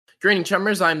Greeting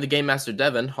chummers, I'm the Game Master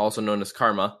Devin, also known as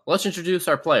Karma. Let's introduce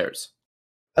our players.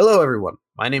 Hello everyone,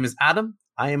 my name is Adam.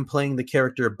 I am playing the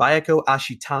character Bayako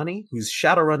Ashitani, whose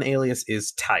Shadowrun alias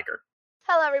is Tiger.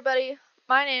 Hello everybody,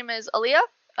 my name is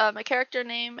Aaliyah. My character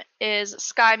name is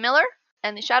Sky Miller,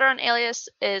 and the Shadowrun alias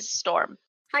is Storm.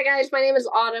 Hi guys, my name is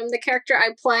Autumn. The character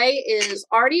I play is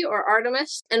Artie, or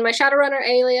Artemis, and my Shadowrunner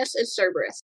alias is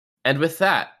Cerberus. And with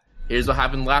that, here's what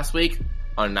happened last week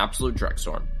on an Absolute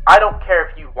Dregstorm. I don't care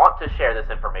if you want to share this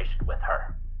information with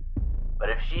her, but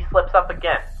if she slips up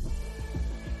again,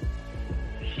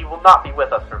 she will not be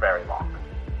with us for very long,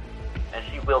 and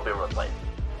she will be replaced.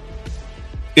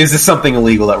 Is this something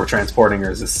illegal that we're transporting, or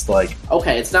is this like...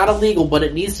 Okay, it's not illegal, but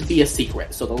it needs to be a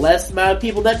secret. So the less amount of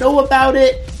people that know about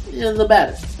it, the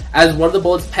better. As one of the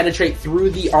bullets penetrate through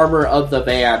the armor of the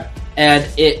van, and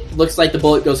it looks like the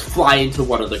bullet goes flying to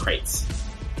one of the crates.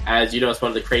 As you notice,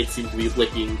 one of the crates seems to be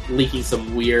leaking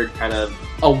some weird kind of...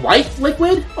 a white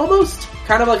liquid, almost?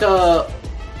 Kind of like a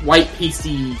white,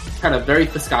 pasty, kind of very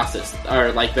viscous,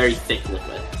 or like very thick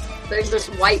liquid. There's this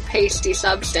white pasty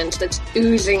substance that's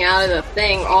oozing out of the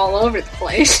thing all over the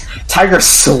place. Tiger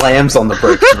slams on the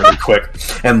brakes really quick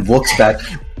and looks back.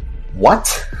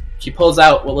 What? She pulls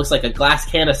out what looks like a glass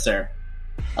canister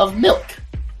of milk.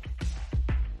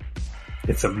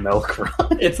 It's a milk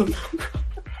run. It's a milk run.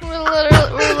 We're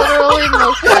literally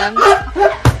milkmen.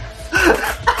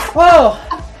 Whoa!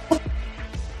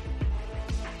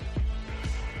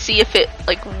 See if it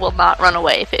will not run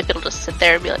away. If it'll just sit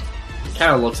there and be like.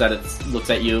 Kind of looks at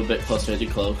you a bit closer as you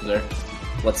close there.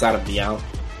 Lets out a meow.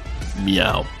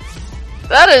 Meow.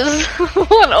 That is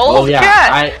one old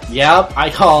cat.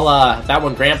 I call that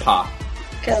one Grandpa.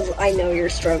 Because I know you're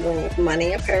struggling with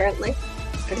money, apparently.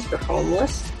 Because you're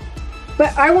homeless.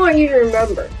 But I want you to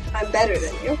remember, I'm better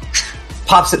than you.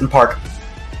 Pops it in park.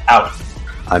 Out.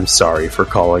 I'm sorry for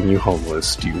calling you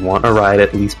homeless. Do you want a ride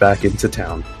at least back into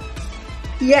town?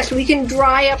 Yes, we can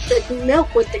dry up the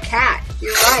milk with the cat.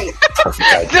 You're right.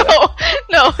 Perfect idea.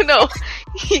 No.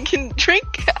 You can drink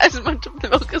as much of the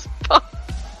milk as possible.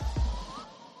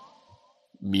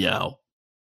 Meow.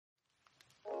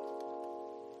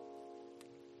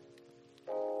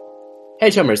 Hey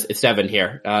chummers, it's Devin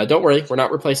here. Don't worry, we're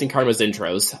not replacing Karma's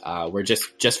intros. We're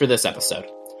just for this episode.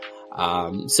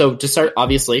 So to start,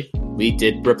 obviously, we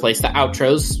did replace the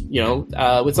outros,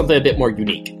 with something a bit more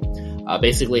unique.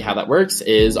 Basically how that works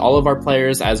is all of our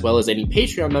players, as well as any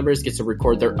Patreon members, get to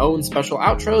record their own special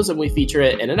outros, and we feature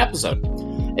it in an episode.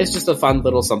 It's just a fun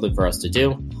little something for us to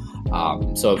do.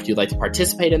 So if you'd like to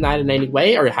participate in that in any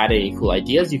way, or had any cool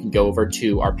ideas, you can go over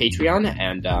to our Patreon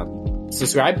and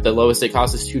subscribe. The lowest it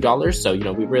costs is $2, so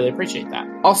we really appreciate that.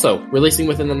 Also, releasing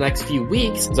within the next few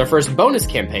weeks is our first bonus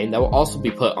campaign that will also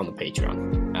be put on the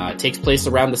Patreon. It takes place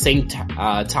around the same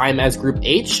time as Group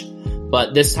H,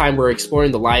 but this time we're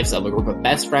exploring the lives of a group of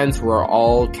best friends who are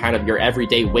all kind of your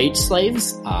everyday wage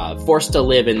slaves, forced to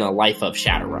live in the life of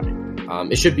Shadowrun.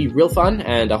 It should be real fun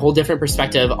and a whole different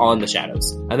perspective on the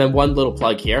shadows. And then one little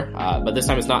plug here, but this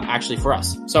time it's not actually for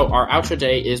us. So our outro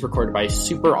today is recorded by a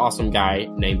super awesome guy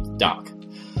named Doc.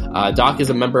 Doc is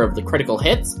a member of the Critical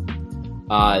Hits.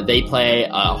 They play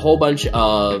a whole bunch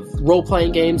of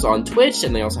role-playing games on Twitch,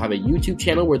 and they also have a YouTube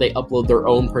channel where they upload their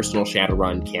own personal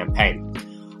Shadowrun campaign.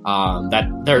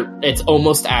 It's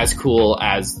almost as cool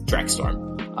as Dregstorm.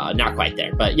 Not quite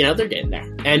there, but they're getting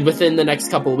there. And within the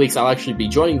next couple of weeks, I'll actually be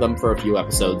joining them for a few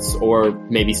episodes, or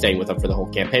maybe staying with them for the whole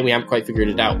campaign. We haven't quite figured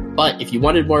it out. But if you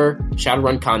wanted more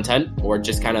Shadowrun content, or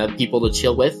just kind of people to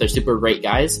chill with, they're super great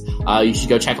guys. You should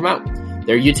go check them out.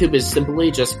 Their YouTube is simply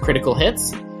just Critical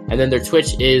Hits, and then their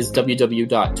Twitch is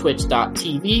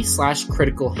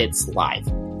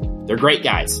www.twitch.tv/criticalhitslive. They're great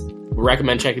guys. We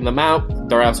recommend checking them out.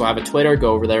 They also have a Twitter.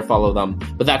 Go over there, follow them.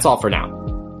 But that's all for now.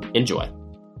 Enjoy.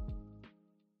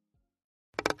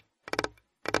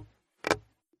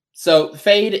 So,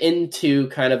 fade into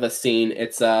kind of a scene.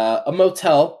 It's a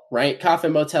motel, right?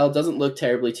 Coffin Motel. Doesn't look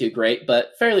terribly too great,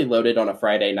 but fairly loaded on a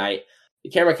Friday night. The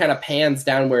camera kind of pans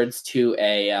downwards to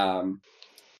a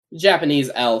Japanese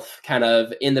elf kind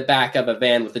of in the back of a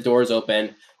van with the doors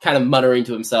open, kind of muttering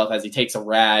to himself as he takes a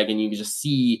rag, and you can just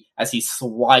see as he's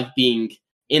swiping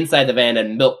inside the van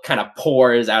and milk kind of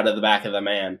pours out of the back of the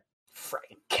man.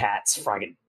 Friggin' cats,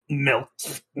 friggin' milk.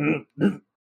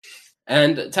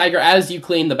 And Tiger, as you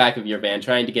clean the back of your van,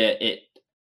 trying to get it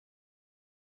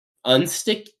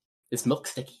unsticky, is milk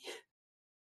sticky?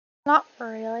 Not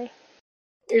really.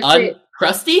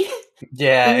 Uncrusty?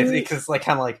 Yeah, because like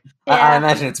kind of like I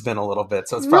imagine it's been a little bit,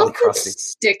 so it's probably Milk crusty.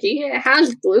 is sticky. It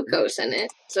has glucose in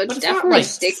it, so But it's it's not definitely like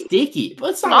sticky. But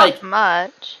it's not Not like.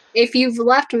 much. If you've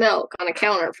left milk on a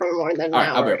counter for more than an Alright,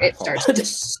 I'll be hour, right back. it Hold starts on. to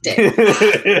stick.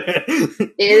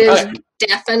 It is Okay.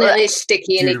 definitely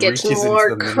sticky, and Dude it gets reaches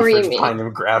more into the mini fridge creamy. behind him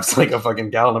and grabs like a fucking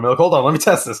gallon of milk. Hold on, let me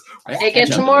test this. I It can't gets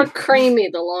jump more in. creamy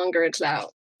the longer it's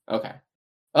out. Okay.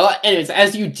 Well, anyways,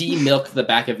 as you demilk the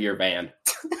back of your van,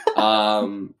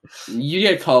 you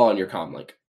get a call on your comm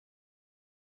link.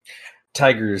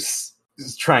 Tiger's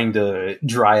trying to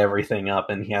dry everything up,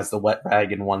 and he has the wet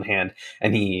rag in one hand,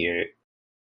 and he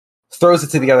throws it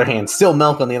to the other hand, still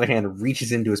milk on the other hand,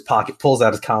 reaches into his pocket, pulls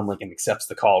out his comm link, and accepts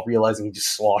the call, realizing he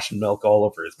just sloshed milk all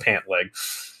over his pant leg.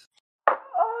 Oh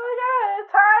my god,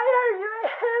 Tyler, you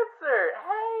answered!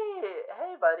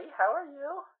 Hey buddy, how are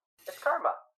you? It's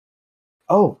Karma.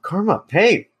 Oh, Karma,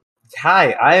 hey.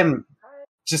 Hi, I am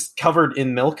just covered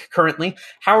in milk currently.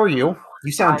 How are you?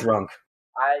 You sound drunk.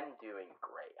 I'm doing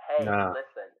great. Hey, Nah.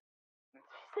 listen. Did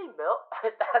you say milk?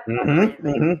 That's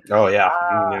amazing. Oh, yeah.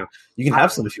 Uh, You can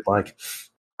have some if you like.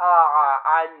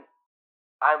 I'm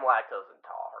lactose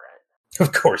intolerant.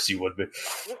 Of course you would be.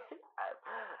 Tiger,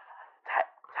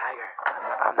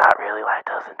 I'm not really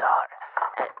lactose intolerant.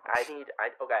 I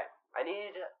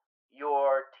need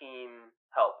your team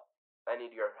help. I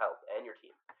need your help and your team.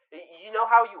 You know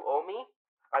how you owe me?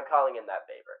 I'm calling in that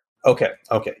favor. Okay,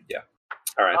 yeah.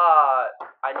 All right.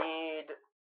 I need.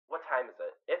 What time is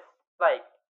it? It's like.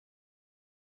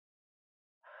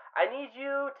 I need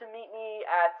you to meet me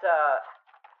at.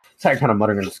 Tiger kind of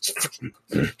muttering as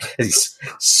he's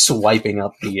swiping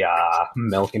up the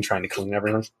milk and trying to clean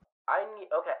everything. I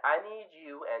need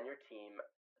you and your team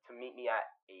to meet me at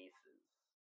Aces.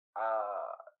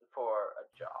 For a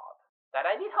job that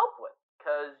I need help with,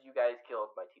 because you guys killed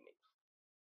my teammates.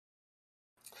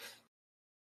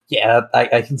 Yeah,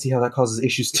 I can see how that causes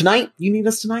issues. Tonight? You need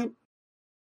us tonight?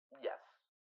 Yes.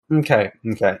 Okay.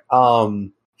 In the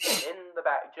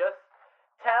back. Just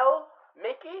tell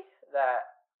Mickey that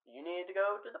you need to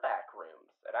go to the back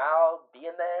rooms, and I'll be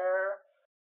in there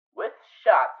with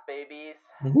shots, babies.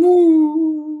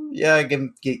 Woo! Yeah, give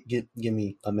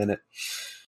me a minute.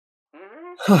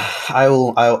 I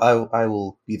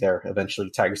will be there eventually.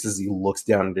 Tiger says he looks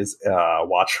down at his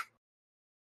watch.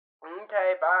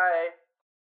 Okay,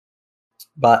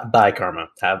 bye. Bye, Karma.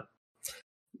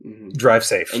 Drive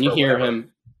safe. And you or hear whatever.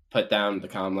 him put down the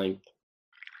comm link,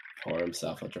 pour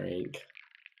himself a drink.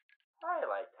 I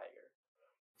like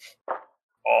Tiger.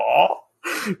 Aw.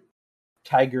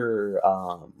 Tiger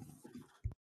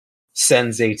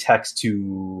sends a text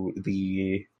to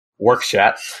the work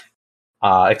chat,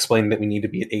 explaining that we need to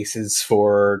be at Aces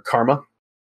for Karma.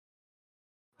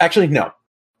 Actually, no.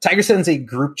 Tiger sends a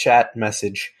group chat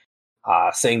message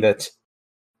saying that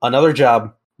another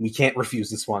job, we can't refuse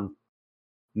this one.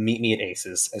 Meet me at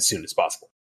Aces as soon as possible.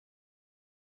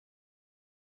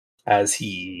 As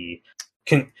he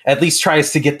can at least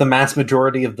tries to get the mass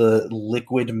majority of the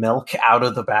liquid milk out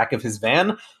of the back of his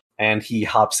van, and he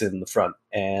hops in the front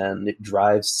and it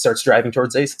starts driving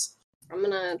towards Aces. I'm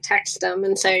gonna text them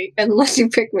and say, unless you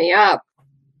pick me up,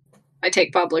 I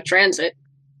take public transit.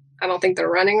 I don't think they're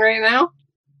running right now.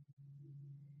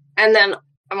 And then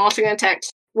I'm also gonna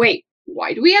text, wait,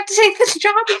 why do we have to take this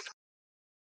job?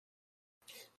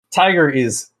 Tiger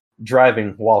is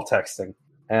driving while texting,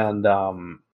 and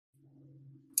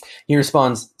he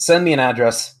responds, send me an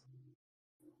address.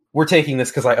 We're taking this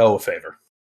because I owe a favor.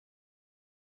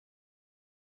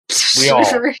 We all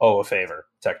owe a favor,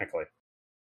 technically.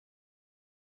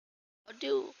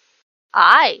 Do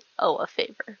I owe a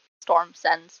favor? Storm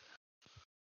sends.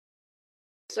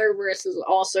 Cerberus is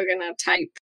also gonna type,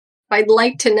 I'd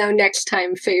like to know next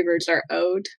time favors are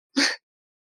owed.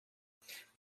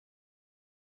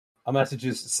 A message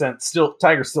is sent.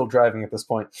 Tiger's still driving at this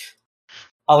point.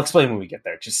 I'll explain when we get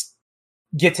there. Just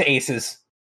get to Aces.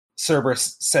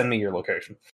 Cerberus, send me your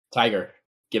location. Tiger,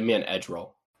 give me an edge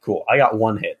roll. Cool. I got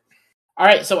one hit.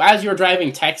 Alright, so as you're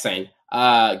driving texting,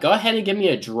 go ahead and give me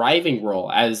a driving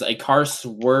roll as a car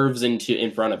swerves in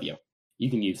front of you. You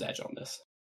can use edge on this.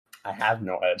 I have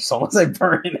no edge, so unless I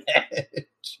burn an edge.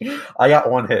 I got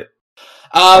one hit.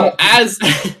 As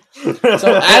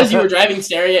you were driving,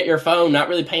 staring at your phone, not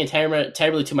really paying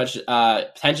terribly too much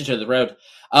attention to the road,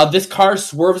 this car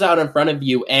swerves out in front of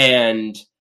you and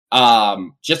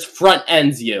just front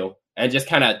ends you and just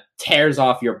kind of tears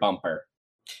off your bumper.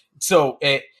 So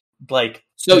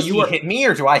does he hit me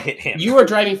or do I hit him? You are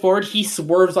driving forward, he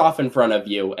swerves off in front of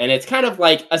you, and it's kind of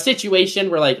like a situation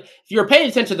where, like, if you're paying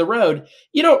attention to the road,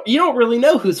 you don't really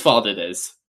know whose fault it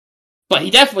is. But he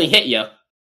definitely hit you.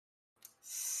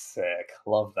 Sick.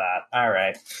 love that. All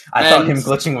right. I thought him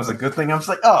glitching was a good thing. I was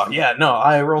like, oh, yeah, no,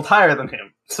 I rolled higher than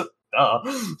him.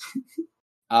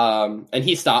 And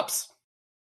he stops.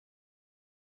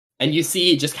 And you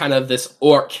see just kind of this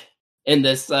orc in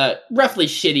this roughly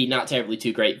shitty, not terribly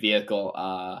too great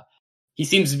vehicle. He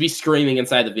seems to be screaming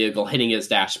inside the vehicle, hitting his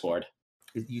dashboard.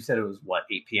 You said it was, what,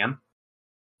 8 p.m.?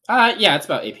 Yeah, it's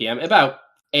about 8 p.m. About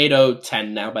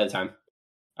 8:10 now by the time.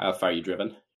 How far are you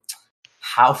driven?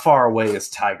 How far away is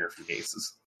Tiger from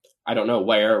Aces? I don't know.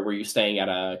 Where were you staying at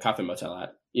a coffin motel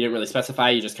at? You didn't really specify.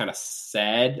 You just kind of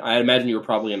said. I imagine you were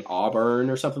probably in Auburn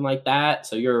or something like that.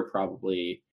 So you're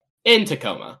probably in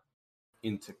Tacoma.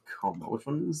 In Tacoma. Which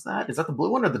one is that? Is that the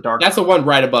blue one or the dark That's one? the one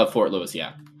right above Fort Lewis,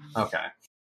 yeah. Okay.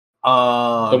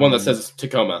 The one that says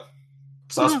Tacoma.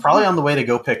 So I was probably on the way to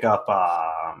go pick up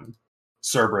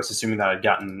Cerberus, assuming that I'd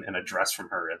gotten an address from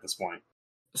her at this point.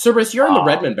 Cerberus, you're in the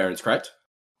Redmond Barrens, correct?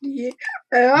 Yeah,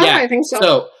 I think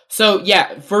so. So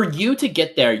yeah, for you to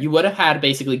get there, you would have had to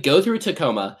basically go through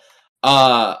Tacoma.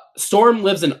 Storm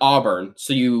lives in Auburn,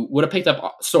 so you would have picked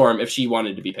up Storm if she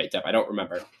wanted to be picked up. I don't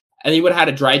remember. And you would have had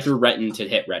to drive through Renton to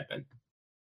hit Redmond.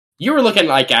 You were looking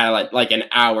like at like an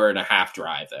hour and a half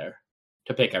drive there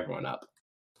to pick everyone up.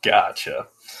 Gotcha.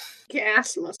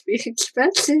 Gas must be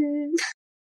expensive.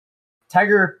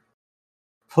 Tiger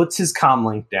puts his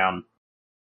comlink down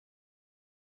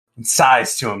and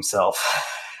sighs to himself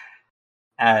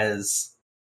as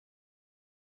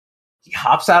he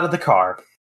hops out of the car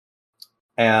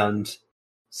and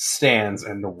stands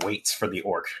and waits for the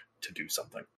orc to do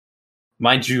something.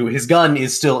 Mind you, his gun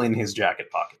is still in his jacket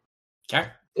pocket. Okay.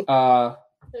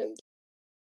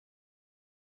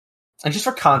 And just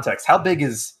for context, how big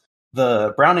is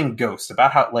the Browning Ghost?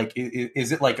 About how, like,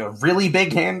 is it like a really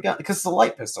big handgun? Because it's a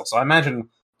light pistol, so I imagine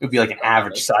it would be like an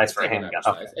average size for a handgun.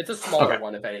 Okay. It's a smaller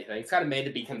one, if anything. It's kind of made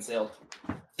to be concealed.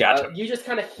 Gotcha. You just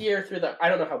kind of hear through the... I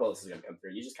don't know how well this is going to come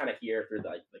through. You just kind of hear through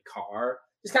the car.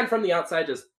 Just kind of from the outside,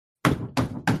 just...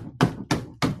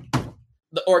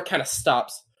 The orc kind of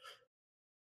stops.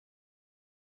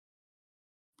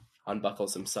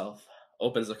 Unbuckles himself.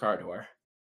 Opens the car door.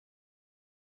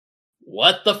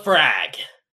 What the frag?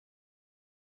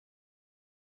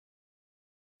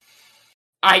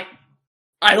 I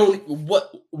don't...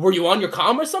 What? Were you on your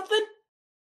comm or something?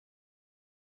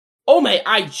 Oh, mate,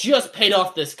 I just paid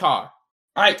off this car.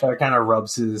 So it kind of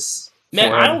rubs his Man,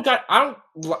 forehead. I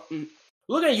don't...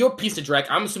 Look at your piece of dreck.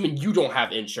 I'm assuming you don't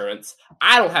have insurance.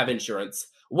 I don't have insurance.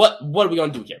 What are we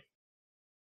gonna do here?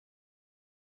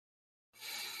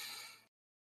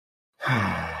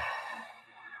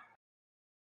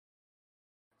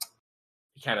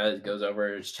 He kind of goes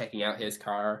over, just checking out his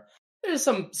car. There's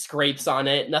some scrapes on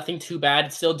it. Nothing too bad.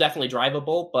 It's still definitely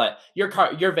drivable, but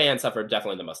your van suffered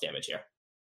definitely the most damage here.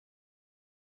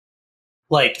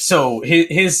 Like, so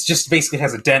his just basically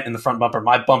has a dent in the front bumper.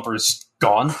 My bumper's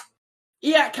gone.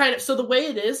 Yeah, kind of. So the way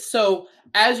it is, so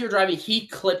as you're driving, he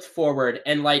clipped forward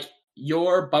and like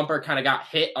your bumper kind of got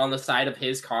hit on the side of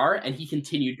his car and he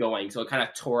continued going. So it kind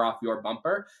of tore off your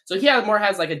bumper. So he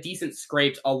has like a decent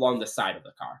scrapes along the side of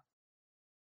the car.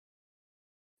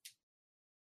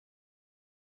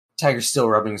 Tiger's still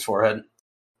rubbing his forehead.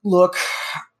 Look,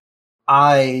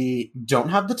 I don't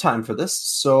have the time for this,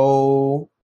 so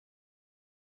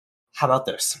how about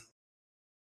this?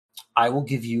 I will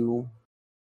give you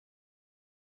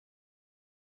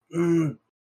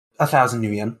 1,000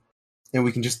 new yen, and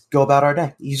we can just go about our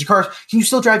day. Use your car. Can you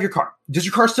still drive your car? Does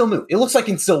your car still move? It looks like it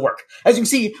can still work. As you can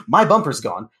see, my bumper's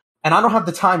gone, and I don't have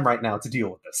the time right now to deal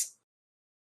with this.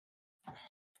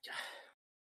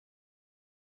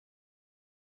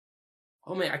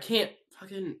 Oh man, I can't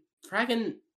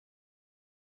fragging.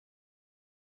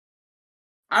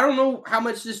 I don't know how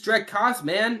much this dread costs,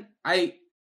 man. Can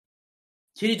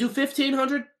you do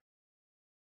 1,500?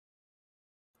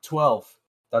 12.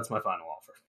 That's my final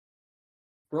offer.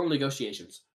 Roll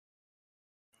negotiations.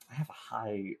 I have a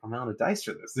high amount of dice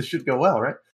for this. This should go well,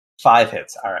 right? 5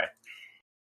 hits. All right.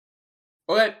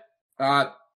 Okay.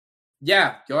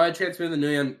 Yeah. Go ahead, transfer the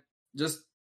new. Just,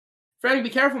 Frank, be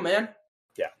careful, man.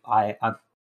 Yeah, I'm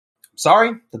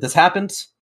sorry that this happened.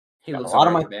 He looks a lot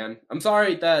of my man. I'm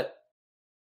sorry that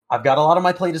I've got a lot on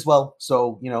my plate as well.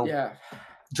 So yeah,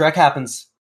 Drek happens.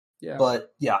 Yeah,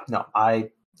 but yeah, no,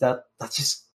 let's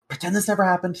just pretend this never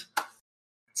happened.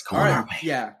 It's going our way.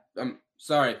 Yeah, I'm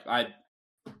sorry.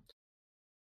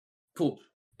 Cool.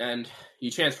 And you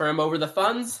transfer him over the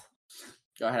funds.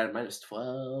 Go ahead, minus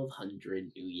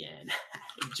 1,200 new yen.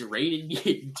 Draining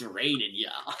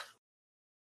y'all.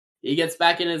 He gets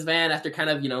back in his van after kind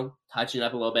of, touching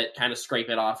up a little bit, kind of scrape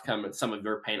it off, some of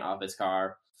your paint off his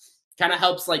car. Kind of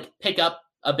helps, pick up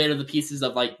a bit of the pieces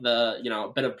of like a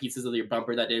bit of pieces of your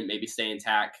bumper that didn't maybe stay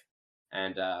intact,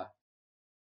 and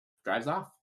drives off.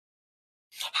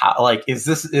 How, like, is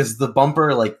the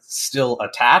bumper like still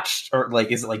attached, or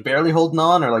like is it like barely holding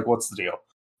on, or like what's the deal?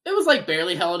 It was like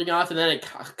barely holding off, and then it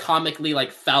comically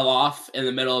like fell off in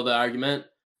the middle of the argument.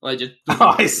 Like just.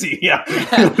 Oh, I see. Yeah.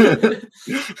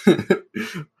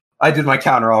 I did my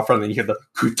counter offer, and then you hear the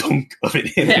kudunk of it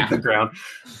hitting the ground.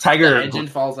 Tiger the engine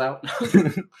falls out.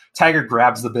 Tiger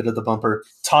grabs the bit of the bumper,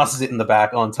 tosses it in the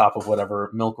back on top of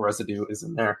whatever milk residue is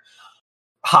in there,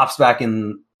 hops back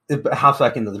into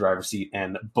the driver's seat,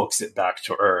 and books it back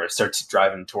to, or starts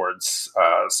driving towards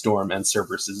Storm and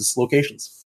Cerberus's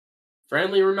locations.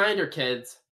 Friendly reminder,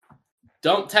 kids.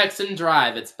 Don't text and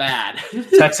drive. It's bad.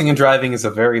 Texting and driving is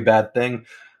a very bad thing.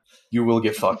 You will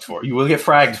get fucked for. You will get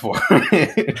fragged for.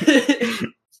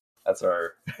 That's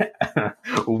our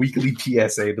weekly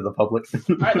PSA to the public.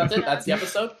 All right, that's it. That's the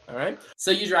episode. All right.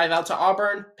 So you drive out to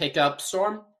Auburn, pick up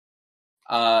Storm.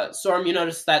 Storm, you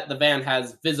notice that the van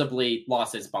has visibly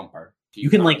lost its bumper. You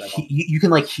can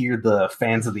hear the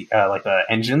fans of the the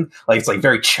engine, like it's like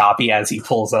very choppy as he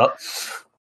pulls up.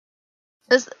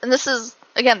 This is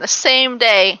again the same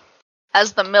day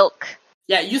as the milk.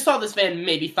 Yeah, you saw this van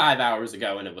maybe 5 hours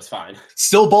ago, and it was fine.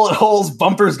 Still bullet holes,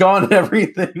 bumpers gone, and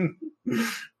everything.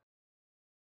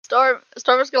 Storm is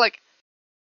gonna like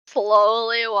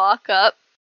slowly walk up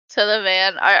to the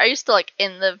van. Are you still like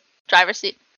in the driver's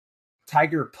seat?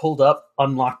 Tiger pulled up,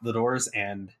 unlocked the doors,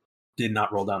 and did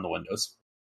not roll down the windows.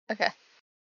 Okay.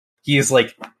 He is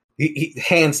like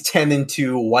hands 10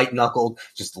 into white knuckled,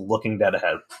 just looking dead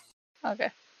ahead. Okay.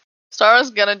 Storm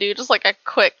is gonna do just like a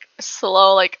quick,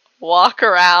 slow like walk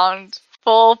around,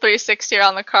 full 360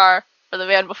 around the car or the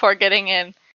van before getting in,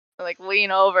 and like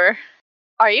lean over.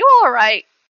 Are you all right?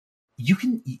 You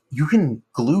can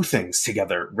glue things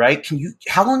together, right? Can you?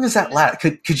 How long does that last?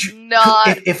 Could you?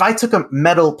 Not. If I took a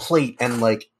metal plate and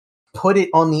like put it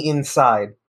on the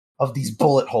inside of these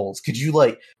bullet holes, could you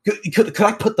like? Could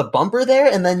I put the bumper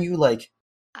there and then you like?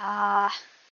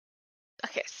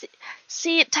 Okay.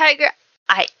 See, Tiger,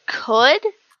 I could,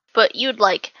 but you'd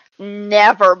like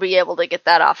never be able to get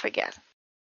that off again.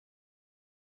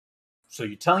 So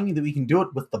you're telling me that we can do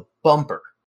it with the bumper?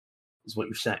 Is what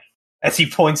you're saying? As he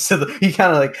points to he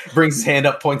kind of like brings his hand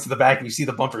up, points to the back, and you see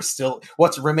the bumper still.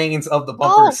 What remains of the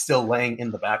bumper is still laying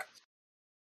in the back.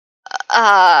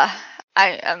 I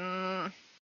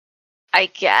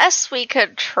guess we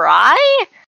could try.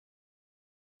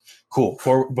 Cool.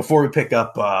 Before we pick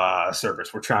up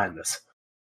Cerberus, we're trying this.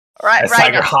 Right. As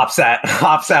Tiger hops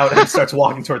out and starts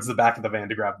walking towards the back of the van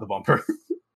to grab the bumper.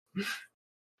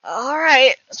 All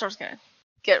right. So I'm just gonna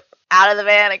get out of the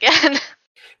van again.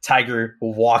 Tiger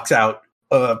walks out,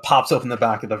 pops open the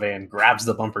back of the van, grabs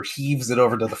the bumper, heaves it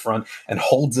over to the front, and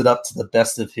holds it up to the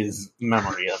best of his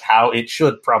memory of how it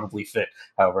should probably fit.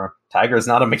 However, Tiger is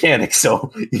not a mechanic,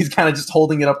 so he's kind of just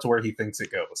holding it up to where he thinks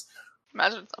it goes.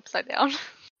 Imagine it's upside down.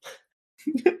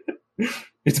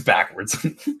 It's backwards.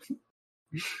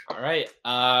 All right.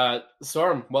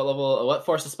 Storm, what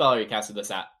force of spell are you casting this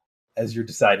at? As you're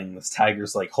deciding this,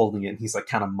 Tiger's like holding it, and he's like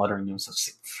kind of muttering to himself,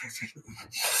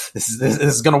 this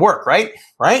is gonna work, right?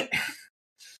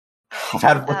 I've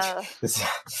had it work. It's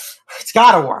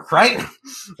gotta work, right?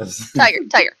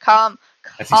 Tiger, calm.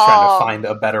 As he's trying to find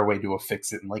a better way to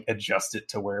affix it and like adjust it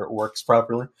to where it works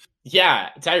properly. Yeah,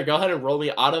 Tiger, go ahead and roll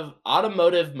me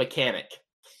automotive mechanic.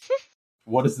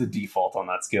 What is the default on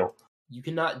that skill? You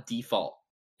cannot default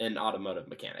in automotive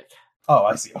mechanic. Oh,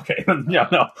 I see. Okay. Yeah,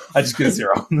 no. I just get a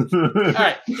 0.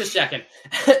 Alright, just checking.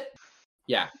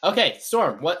 Yeah. Okay,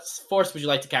 Storm, what force would you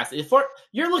like to cast?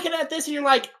 You're looking at this and you're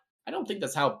like, I don't think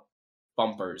that's how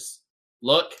bumpers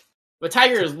look. But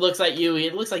Tiger looks at you,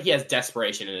 it looks like he has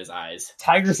desperation in his eyes.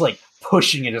 Tiger's like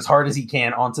pushing it as hard as he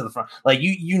can onto the front. Like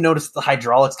you notice the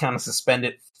hydraulics kind of suspend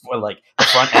it for like the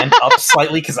front end up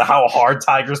slightly because of how hard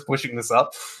Tiger's pushing this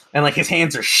up. And like his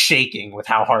hands are shaking with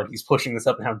how hard he's pushing this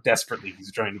up and how desperately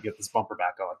he's trying to get this bumper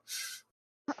back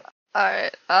on.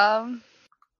 Alright,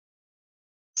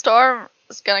 Storm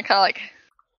is gonna kinda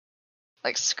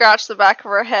like scratch the back of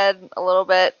her head a little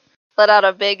bit, let out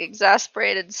a big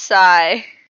exasperated sigh.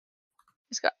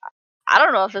 I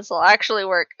don't know if this will actually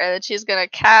work. And then she's gonna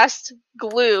cast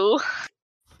glue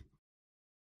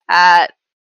at,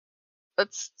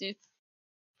 let's do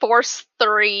force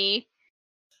 3.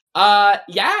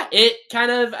 Yeah, it kind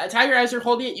of, Tiger, as you're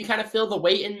holding it, you kind of feel the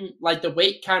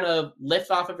weight kind of lift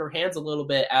off of your hands a little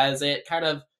bit as it kind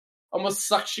of almost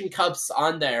suction cups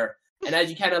on there. And as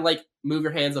you kind of like move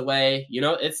your hands away,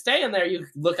 it's staying there. You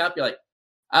look up, you're like,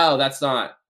 oh, that's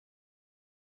not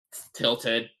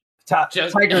tilted.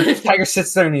 Tiger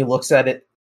sits there and he looks at it,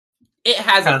 It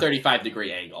has a Kinda-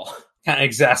 35-degree angle. Kind of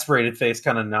exasperated face,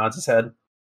 kind of nods his head.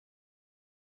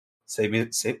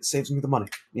 Saves me the money.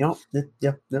 You know,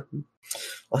 yeah.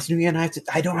 Listen to me, and I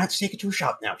don't have to take it to a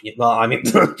shop now. Yeah, well, I mean,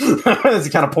 as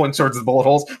he kind of points towards the bullet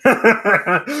holes.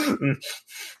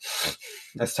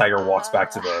 As Tiger walks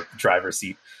back to the driver's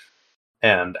seat.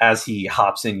 And as he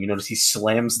hops in, you notice he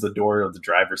slams the door of the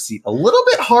driver's seat a little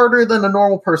bit harder than a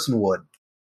normal person would.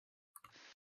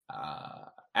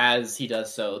 As he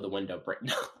does so, the window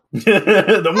breaks.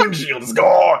 The windshield is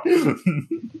gone!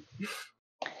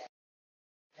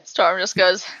 Storm just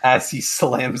goes, As he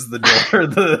slams the door,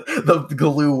 the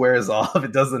glue wears off.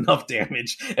 It does enough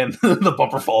damage, and the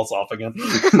bumper falls off again.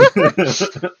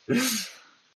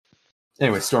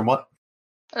 Anyway, Storm, what?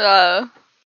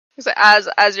 so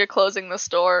as you're closing the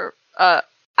store,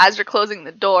 as you're closing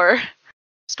the door,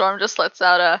 Storm just lets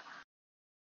out a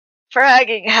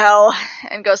fragging hell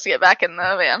and goes to get back in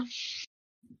the van.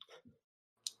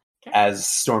 As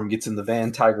Storm gets in the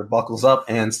van, Tiger buckles up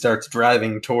and starts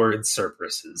driving towards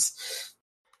Cerberus's.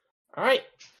 Alright,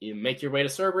 you make your way to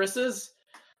Cerberus's.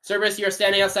 Cerberus, you're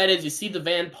standing outside as you see the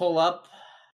van pull up.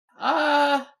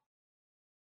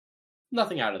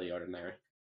 Nothing out of the ordinary.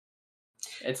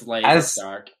 It's late, it's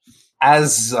dark.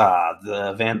 As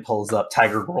the van pulls up,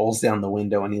 Tiger rolls down the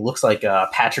window, and he looks like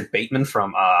Patrick Bateman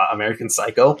from American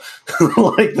Psycho.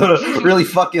 Like the really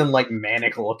fucking like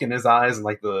manic look in his eyes, and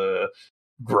like the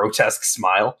grotesque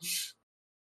smile.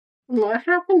 What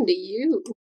happened to you?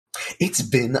 It's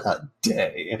been a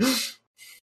day.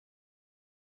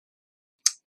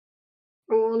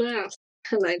 Oh no.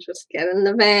 And I just get in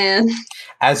the van.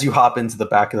 As you hop into the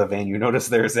back of the van, you notice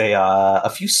there's a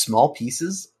few small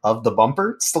pieces of the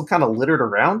bumper still kind of littered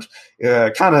around,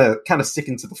 kind of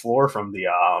sticking to the floor from the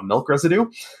milk residue.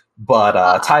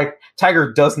 But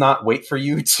Tiger does not wait for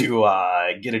you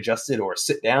to get adjusted or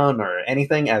sit down or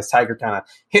anything, as Tiger kind of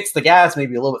hits the gas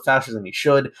maybe a little bit faster than he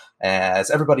should,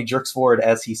 as everybody jerks forward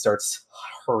as he starts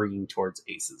hurrying towards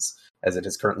Aces, as it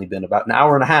has currently been about an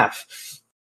hour and a half.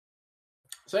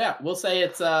 So yeah, we'll say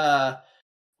it's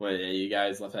when you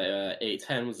guys left at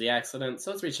 8:10 was the accident,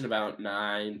 so it's reaching about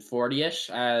 9:40ish.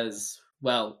 As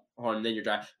well, and then you're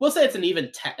driving. We'll say it's an even.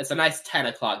 It's a nice 10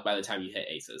 o'clock by the time you hit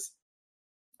Aces.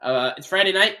 It's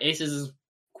Friday night. Aces is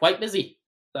quite busy.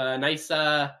 Nice.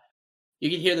 You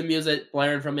can hear the music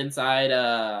blaring from inside.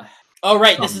 Oh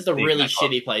right, this is the really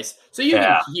shitty place. So you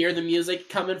can hear the music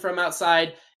coming from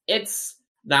outside. It's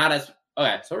not as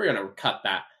okay. So we're gonna cut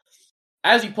that.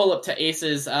 As you pull up to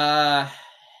Aces,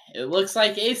 it looks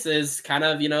like Aces, kind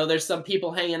of, there's some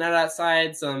people hanging out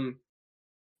outside, some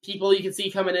people you can see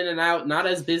coming in and out, not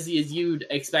as busy as you'd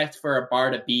expect for a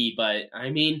bar to be, but, I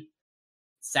mean,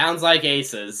 sounds like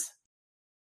Aces.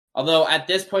 Although, at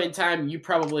this point in time, you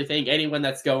probably think anyone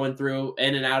that's going through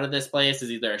in and out of this place is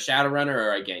either a Shadowrunner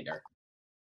or a Gengar.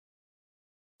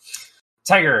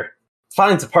 Tiger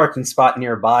finds a parking spot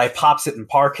nearby, pops it in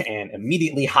park, and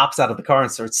immediately hops out of the car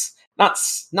and starts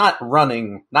not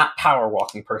running, not power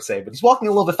walking per se, but he's walking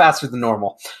a little bit faster than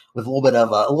normal, with a little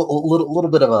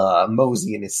bit of a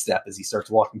mosey in his step as he starts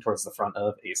walking towards the front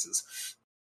of Aces.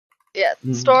 Yeah,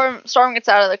 Storm gets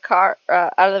out of the car,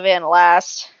 out of the van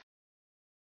last,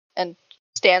 and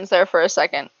stands there for a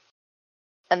second,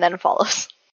 and then follows.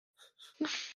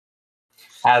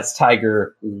 As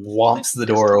Tiger whomps the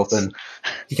door open,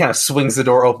 he kind of swings the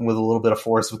door open with a little bit of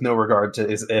force, with no regard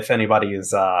to if anybody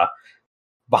is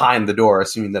behind the door,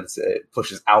 assuming that it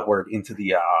pushes outward into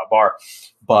the bar.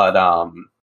 But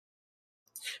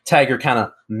Tiger kind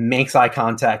of makes eye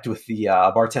contact with the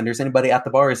bartender. Is anybody at the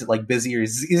bar? Is it like busy, or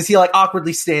is he like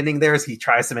awkwardly standing there as he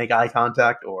tries to make eye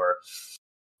contact? Or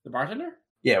the bartender?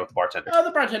 Yeah, with the bartender.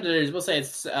 The bartender is, we'll say,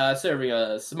 it's serving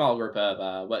a small group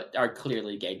of what are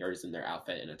clearly Gangers in their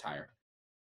outfit and attire.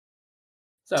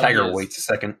 So Tiger waits a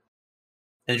second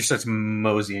and just starts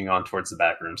moseying on towards the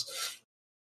back rooms.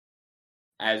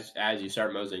 As you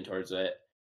start moseying towards it,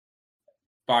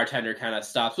 bartender kind of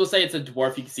stops. We'll say it's a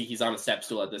dwarf. You can see he's on a step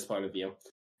stool at this point of view.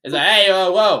 He's like, hey,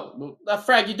 whoa, the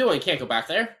frag you doing? Can't go back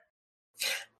there.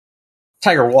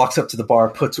 Tiger walks up to the bar,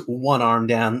 puts one arm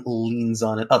down, leans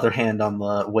on it, other hand on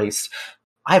the waist.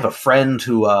 I have a friend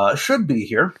who should be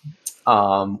here,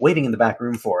 waiting in the back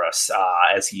room for us,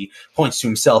 as he points to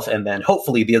himself and then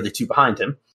hopefully the other two behind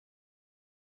him.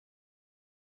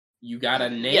 You got a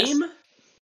name? Yes.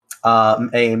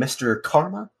 A Mr.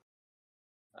 Karma?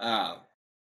 Oh.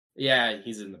 Yeah,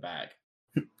 he's in the back.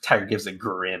 Tiger gives a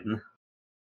grin,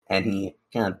 and he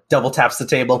kind of double taps the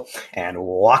table and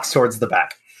walks towards the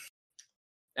back.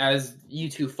 As you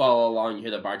two follow along, you hear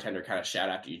the bartender kind of shout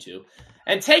after you two,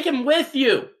 and take him with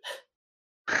you!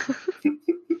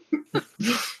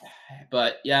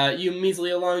 but yeah, you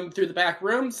measly along through the back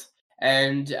rooms,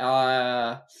 and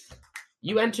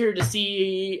you enter to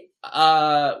see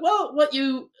what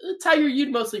Tiger,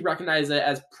 you'd mostly recognize it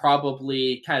as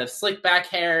probably kind of slick back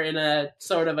hair in a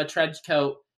sort of a trench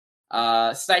coat.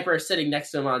 Sniper sitting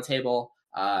next to him on a table.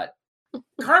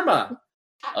 Karma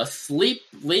asleep,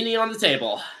 leaning on the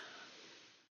table.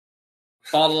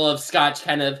 Bottle of scotch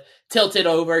kind of tilted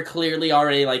over, clearly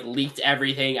already like leaked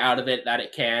everything out of it that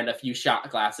it can. A few shot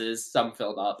glasses, some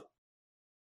filled up.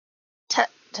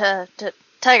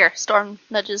 Tiger. Storm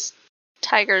nudges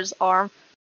Tiger's arm.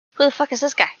 Who the fuck is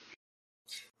this guy?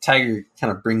 Tiger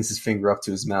kind of brings his finger up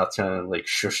to his mouth, trying to like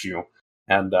shush you,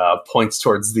 and points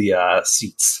towards the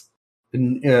seats,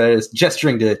 and,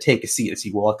 gesturing to take a seat as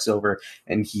he walks over,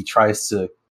 and he tries to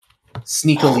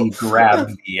sneakily grab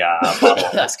the bottle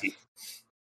of whiskey.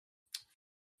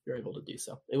 You're able to do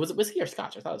so. Was it whiskey or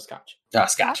scotch? I thought it was scotch.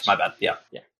 Scotch. My bad. Yeah.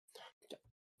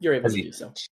 You're able to do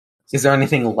so. Is there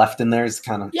anything left in there? Is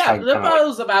kind of the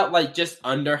bottle's about like just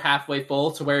under halfway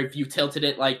full, to where if you tilted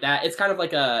it like that, it's kind of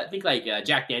like a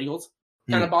Jack Daniels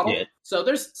kind of bottle. Yeah. So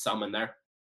there's some in there.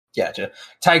 Gotcha.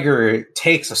 Tiger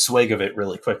takes a swig of it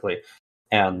really quickly,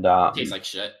 and tastes like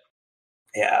shit.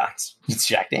 Yeah, it's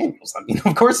Jack Daniels. I mean,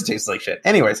 of course it tastes like shit.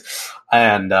 Anyways,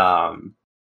 and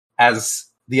as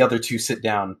the other two sit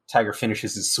down, Tiger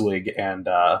finishes his swig, and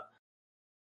I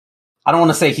don't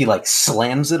want to say he like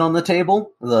slams it on the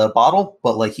table, the bottle,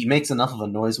 but like he makes enough of a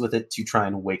noise with it to try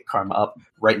and wake Karma up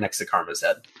right next to Karma's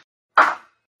head.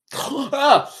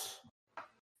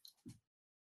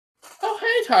 Oh,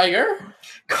 hey, Tiger.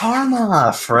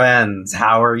 Karma, friends,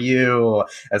 how are you?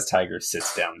 As Tiger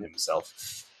sits down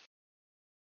himself.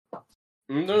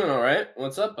 I'm doing all right.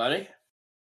 What's up, buddy?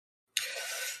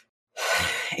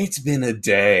 It's been a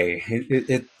day.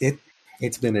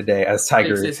 It's been a day. As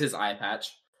Tiger fixes his eye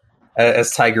patch.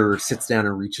 As Tiger sits down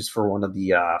and reaches for one of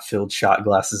the filled shot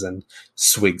glasses and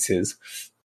swigs his.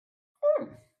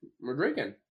 We're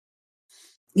drinking.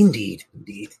 Indeed,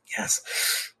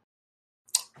 yes.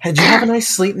 Did you have a nice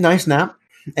sleep, nice nap?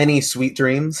 Any sweet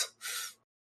dreams?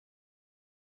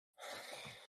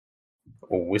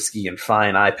 Whiskey and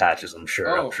fine eye patches, I'm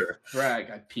sure. Oh, brag,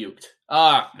 I puked.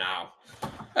 No.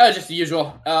 Just the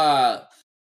usual.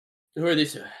 Who are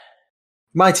these two?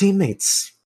 My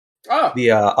teammates. Oh.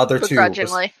 The other two.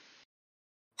 Begrudgingly.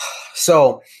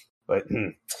 So, but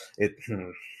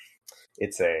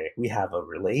we have a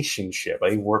relationship,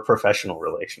 a work professional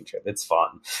relationship. It's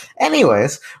fun.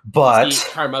 Anyways, but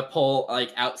Karma pull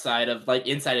like outside of like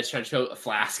inside his trench coat a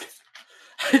flask.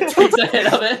 Takes a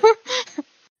hit of it.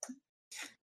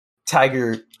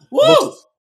 Tiger. Woo!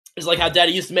 It's like how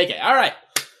Daddy used to make it. All right,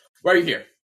 why are you here?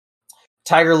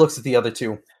 Tiger looks at the other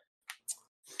two.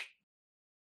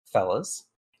 Fellas,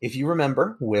 if you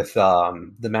remember with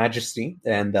the Majesty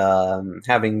and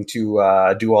having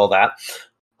to do all that,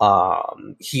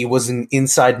 he was an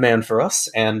inside man for us,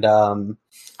 and I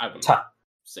wouldn't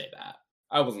say that.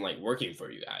 I wasn't like working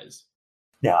for you guys.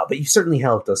 No, but you certainly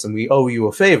helped us, and we owe you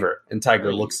a favor. And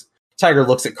Tiger looks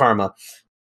at Karma,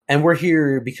 and we're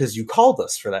here because you called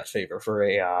us for that favor for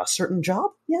a certain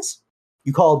job. Yes,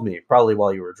 you called me probably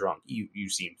while you were drunk. You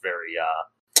seemed very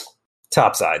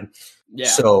topside. Yeah.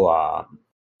 So,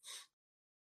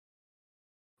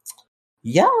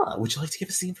 yeah. Would you like to give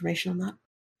us the information on that?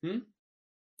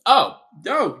 Oh,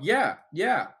 yeah.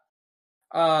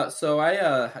 So I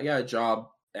got a job,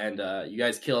 and you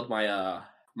guys killed my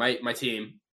my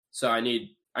team. So I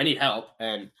need help,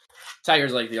 and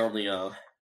Tiger's like the only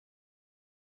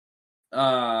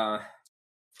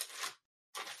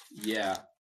yeah.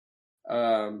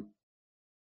 Oh,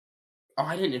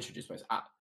 I didn't introduce myself.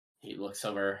 He looks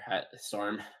over at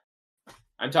Storm.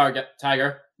 I'm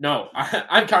Tiger. No,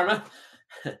 I'm Karma.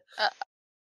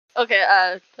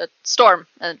 Okay, Storm.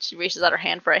 And she reaches out her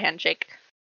hand for a handshake.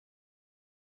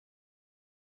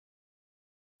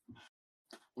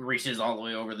 Reaches all the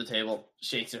way over the table,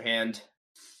 shakes her hand.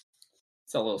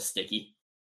 It's a little sticky.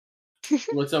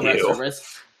 Looks over at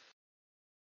Cerberus.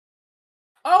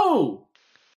 Oh,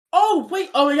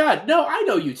 wait. Oh my God. No, I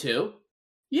know you two.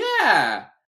 Yeah.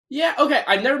 Okay.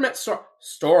 I've never met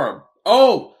Storm.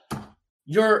 Oh,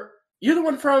 you're the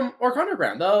one from Orc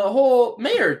Underground. The whole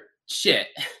mayor shit.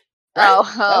 Right?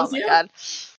 Oh my God.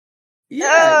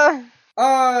 Yeah.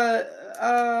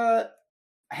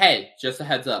 Hey, just a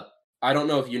heads up. I don't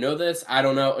know if you know this. I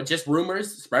don't know. Just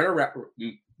rumors spread around.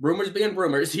 Rumors being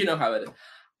rumors. You know how it is.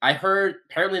 I heard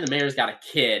apparently the mayor's got a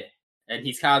kid, and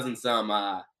he's causing some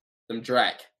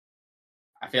dreck.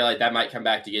 I feel like that might come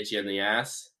back to get you in the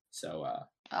ass. So,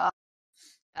 I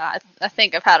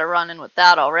think I've had a run-in with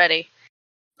that already.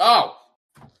 Oh,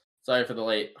 sorry for the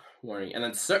late warning. And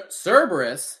then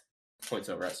Cerberus points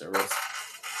over at Cerberus.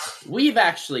 We've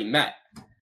actually met.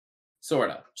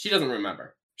 Sorta. She doesn't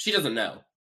remember. She doesn't know.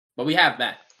 But we have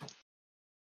met.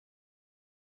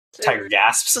 Tiger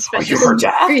gasps. Oh, Suspicious. you're her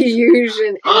dad?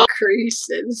 Fusion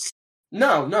increases.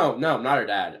 No, not her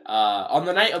dad. On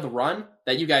the night of the run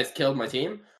that you guys killed my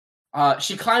team,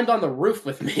 she climbed on the roof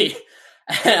with me,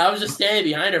 and I was just standing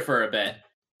behind her for a bit.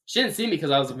 She didn't see me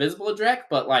because I was invisible at Drek,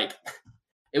 but like,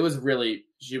 it was really,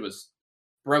 she was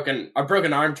a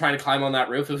broken arm trying to climb on that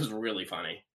roof. It was really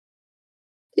funny.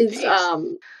 Is how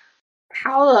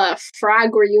the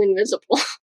frag were you invisible?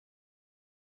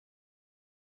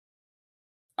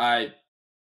 I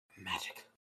Magic.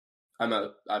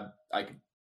 I could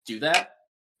do that,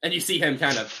 and you see him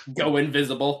kind of go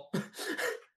invisible.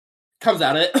 Comes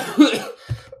at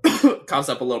it, coughs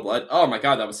up a little blood. Oh my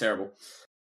god, that was terrible.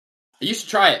 You should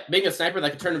try it. Being a sniper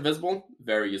that can turn invisible,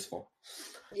 very useful.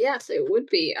 Yes, it would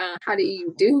be. How do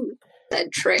you do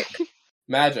that trick?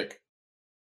 Magic.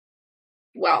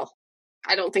 Well,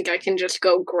 I don't think I can just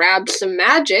go grab some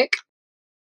magic.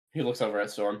 He looks over at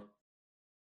Storm.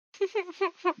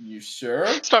 You sure?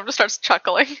 Storm just starts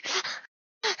chuckling.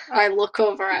 I look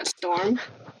over at Storm.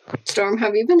 Storm,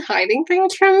 have you been hiding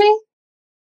things from me?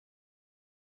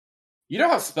 You know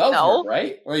how spells No. work,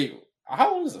 right? Like,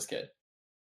 how old is this kid?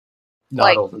 Not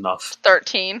Like- old enough.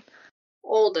 13.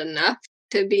 Old enough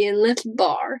to be in this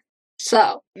bar.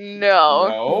 So, No,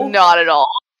 No? not at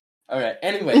all. Okay,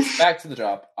 anyways, back to the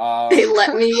job. they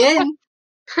let me in.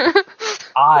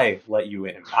 I let you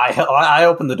in. I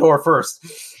opened the door first.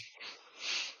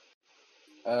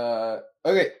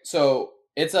 Okay, so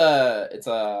it's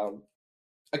a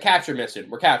capture mission.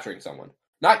 We're capturing someone.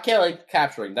 Not killing,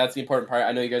 capturing. That's the important part.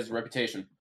 I know you guys' reputation.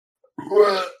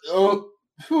 What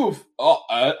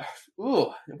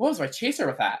was my chaser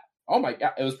with that? Oh my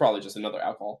god, it was probably just another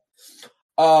alcohol.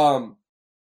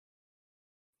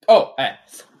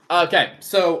 Okay,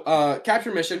 so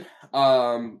capture mission.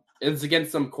 It's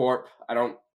against some corp. I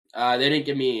don't. They didn't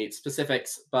give me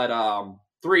specifics, but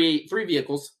three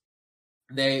vehicles.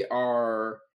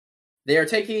 They're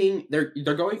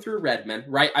going through Redmond,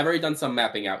 right? I've already done some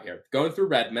mapping out here. Going through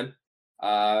Redmond,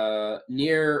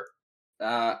 near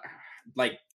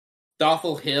like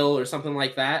Dothel Hill or something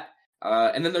like that.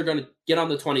 And then they're going to get on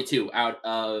the 22 out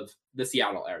of the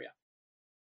Seattle area.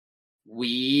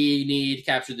 We need to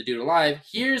capture the dude alive.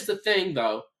 Here's the thing,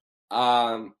 though.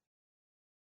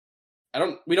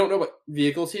 We don't know what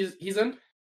vehicles he's in.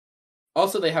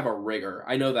 Also, they have a rigger.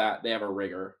 I know that they have a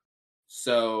rigger.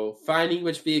 So finding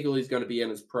which vehicle he's going to be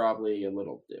in is probably a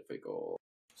little difficult.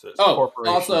 So it's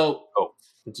Also,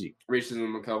 continue. reaches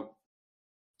in the coat,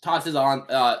 tosses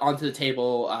onto the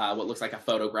table what looks like a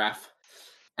photograph.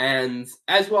 And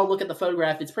as you all look at the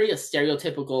photograph, it's pretty a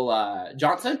stereotypical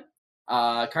Johnson.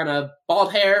 Kind of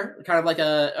bald hair, kind of like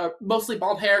a mostly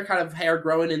bald hair, kind of hair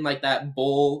growing in like that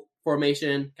bowl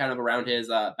formation, kind of around his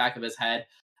back of his head.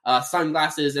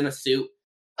 Sunglasses and a suit.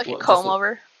 Like a Well, comb just a-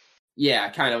 over. Yeah,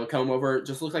 kind of a comb over.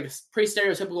 Just looks like a pretty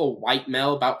stereotypical white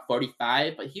male, about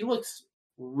 45, but he looks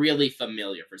really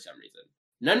familiar for some reason.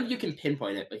 None of you can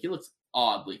pinpoint it, but he looks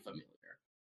oddly familiar.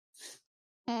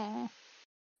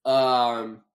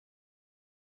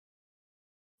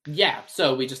 Yeah,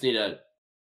 so we just need to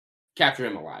capture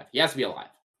him alive. He has to be alive.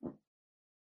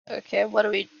 Okay, what do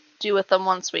we do with them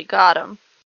once we got him?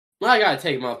 Well, I gotta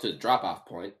take him off to the drop-off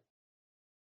point.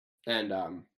 And,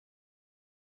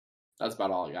 that's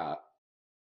about all I got.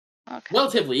 Okay.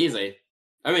 Relatively easy.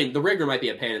 I mean, the rigger might be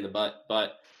a pain in the butt,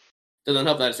 but doesn't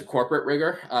help that it's a corporate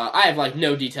rigger. I have, like,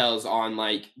 no details on,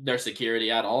 like, their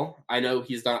security at all. I know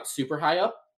he's not super high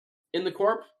up in the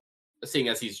corp, seeing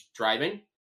as he's driving.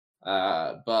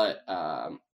 But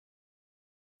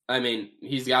I mean,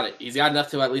 he's got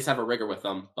enough to at least have a rigger with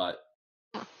him, but...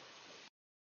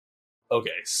 Okay,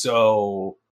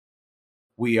 so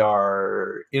we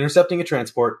are intercepting a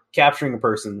transport, capturing a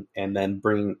person, and then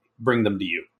bring them to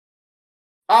you.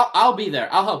 I'll be there.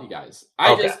 I'll help you guys.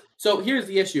 Okay. So here's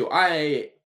the issue.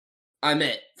 I'm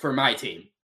it for my team.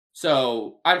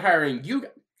 So I'm hiring.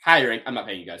 I'm not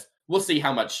paying you guys. We'll see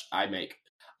how much I make.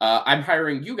 I'm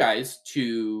hiring you guys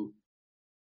to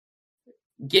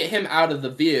get him out of the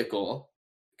vehicle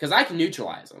because I can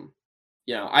neutralize him.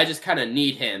 You know, I just kind of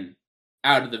need him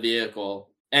out of the vehicle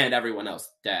and everyone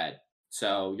else dead.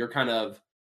 So you're kind of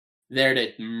there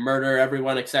to murder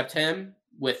everyone except him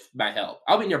with my help.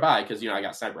 I'll be nearby because, I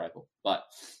got a sniper rifle. But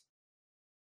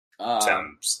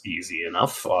Sounds easy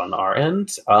enough on our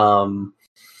end.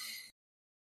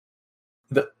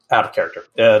 Out of character.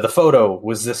 The photo,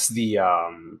 was this the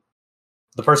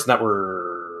person that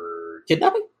we're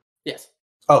kidnapping? yes.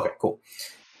 Okay, cool.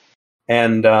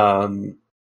 And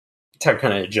Tiger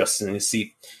kind of adjusts in his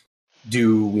seat.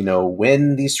 Do we know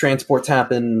when these transports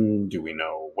happen? Do we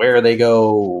know where they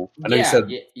go? I know you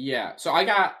said yeah. So I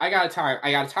got a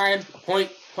time.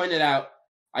 Pointed out.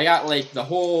 I got like the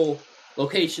whole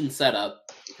location set up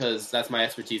because that's my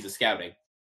expertise is scouting,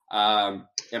 and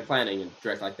planning and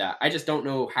direct like that. I just don't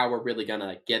know how we're really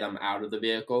gonna get them out of the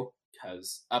vehicle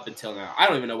because up until now, I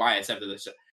don't even know why I accepted this.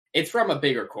 It's from a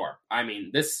bigger corp. I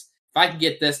mean, this. If I can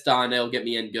get this done, it'll get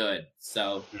me in good.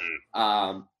 So,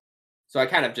 so I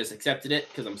kind of just accepted it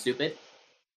because I'm stupid.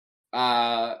 But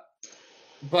I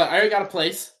already got a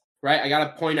place, right? I got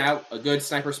to point out a good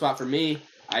sniper spot for me.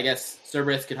 I guess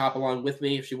Cerberus could hop along with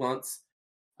me if she wants.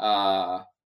 I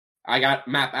got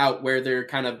map out where they're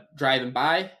kind of driving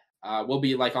by. We'll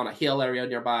be like on a hill area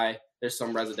nearby. There's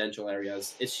some residential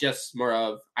areas. It's just more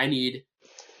of, I need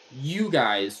you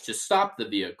guys to stop the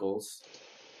vehicles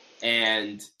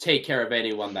and take care of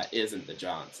anyone that isn't the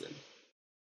Johnson.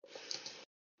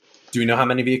 Do we know how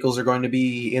many vehicles are going to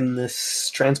be in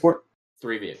this transport?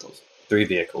 3 vehicles. 3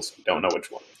 vehicles. We don't know which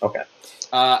one. Okay.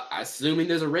 Assuming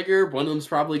there's a rigger, one of them's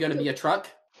probably going to be a truck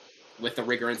with a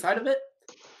rigger inside of it.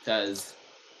 Because,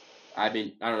 I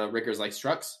mean, I don't know, riggers like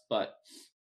trucks, but...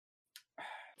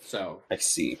 So... I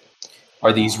see.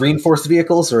 Are these reinforced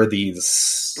vehicles, or are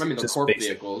these... I mean, they're corp basic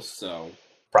vehicles, so...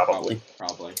 Probably.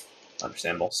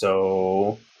 Understandable.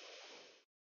 So...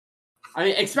 I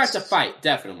mean, expect a fight,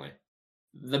 definitely.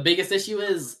 The biggest issue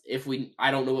is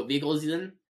I don't know what vehicle he's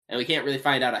in, and we can't really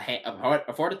find out ahead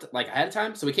of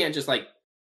time, so we can't just like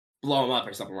blow him up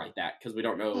or something like that because we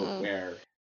don't know where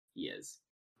he is.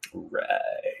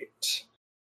 Right.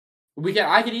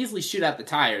 I could easily shoot out the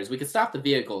tires. We could stop the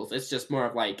vehicles. It's just more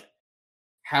of like,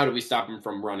 how do we stop him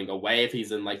from running away if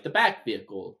he's in like the back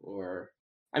vehicle? Or,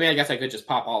 I mean, I guess I could just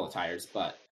pop all the tires,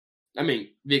 but I mean,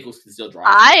 vehicles can still drive.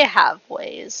 I have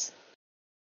ways.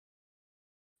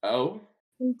 Oh.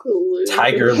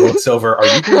 Tiger looks over. Are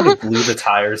you going to glue the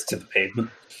tires to the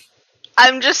pavement?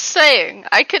 I'm just saying,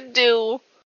 I could do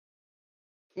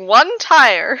 1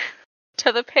 tire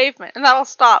to the pavement, and that'll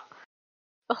stop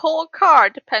the whole car,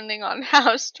 depending on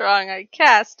how strong I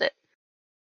cast it.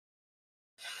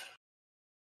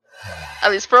 At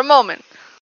least for a moment.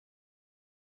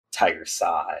 Tiger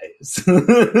sighs.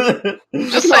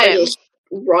 Just saying. Just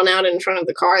run out in front of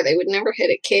the car. They would never hit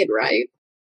a kid, right?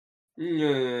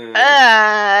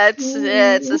 It's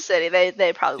a city.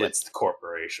 They probably would. It's the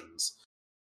corporations.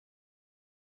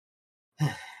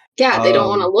 Yeah, they don't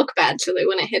want to look bad, so they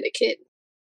wouldn't hit a kid.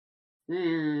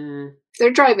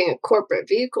 They're driving a corporate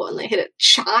vehicle and they hit a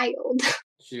child.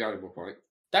 She got a good point.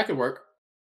 That could work.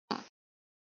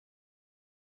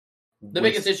 The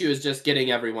biggest issue is just getting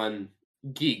everyone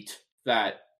geeked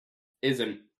that is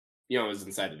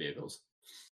inside the vehicles.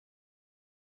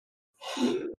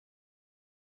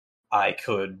 I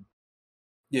could...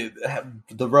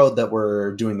 The road that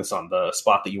we're doing this on, the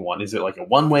spot that you want, is it like a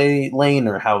one-way lane,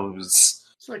 or how's...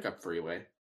 It's like a freeway.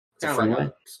 It's a freeway?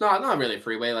 It's not really a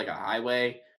freeway, like a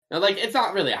highway. No, like, it's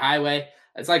not really a highway.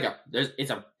 It's like it's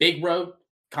a big road,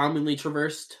 commonly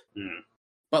traversed.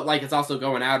 But, like, it's also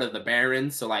going out of the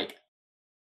barrens, so, like,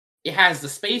 it has the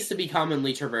space to be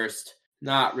commonly traversed,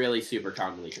 not really super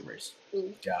commonly traversed.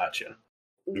 Gotcha.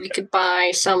 We could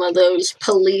buy some of those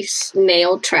police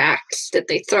nail tracks that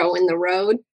they throw in the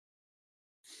road.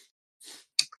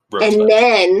 And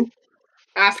then,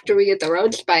 after we get the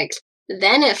road spikes,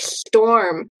 then if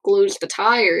Storm glues the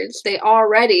tires, they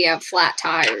already have flat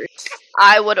tires.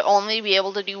 I would only be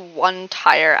able to do 1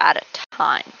 tire at a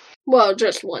time. Well,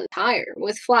 just 1 tire.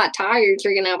 With flat tires,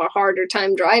 you're going to have a harder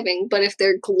time driving, but if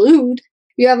they're glued,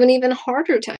 you have an even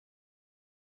harder time.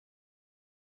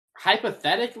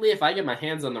 Hypothetically, if I get my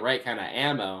hands on the right kind of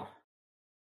ammo,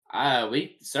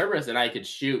 Cerberus and I could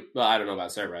shoot, well, I don't know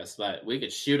about Cerberus, but we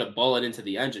could shoot a bullet into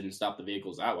the engine and stop the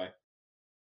vehicles that way.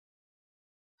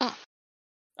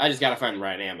 I just gotta find the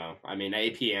right ammo. I mean,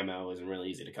 AP ammo isn't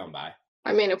really easy to come by.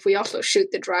 I mean, if we also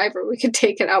shoot the driver, we could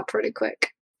take it out pretty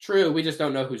quick. True, we just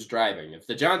don't know who's driving. If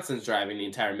the Johnson's driving, the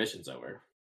entire mission's over.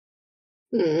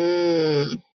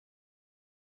 It's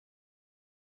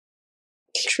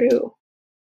true.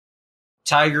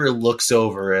 Tiger looks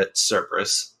over at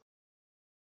Cerberus,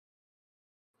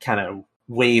 kind of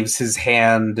waves his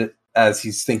hand as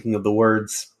he's thinking of the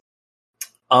words.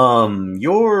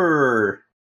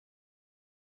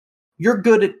 You're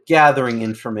good at gathering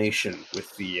information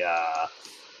with the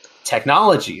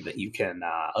technology that you can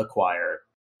acquire.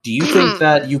 Do you think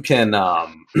that you can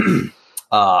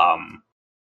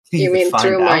you mean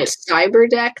through my cyber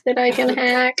deck that I can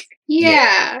hack?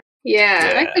 Yeah.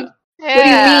 I could. What do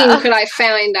you mean? Could I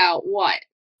find out what?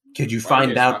 Could you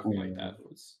find out? Like that.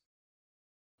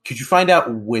 Could you find out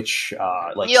which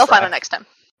You'll find out next time.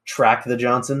 track the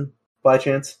Johnson by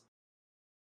chance?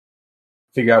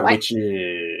 Figure out What? which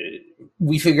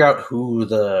we figure out who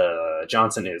the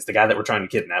Johnson is, the guy that we're trying to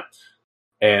kidnap,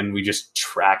 and we just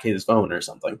track his phone or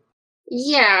something.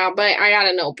 Yeah, but I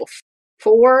gotta know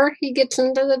before he gets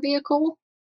into the vehicle,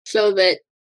 so that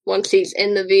once he's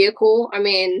in the vehicle, I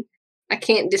mean, I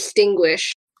can't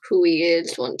distinguish who he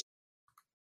is once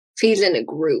if he's in a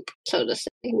group, so to say.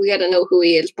 We gotta know who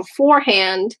he is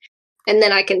beforehand, and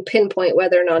then I can pinpoint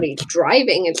whether or not he's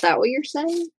driving. Is that what you're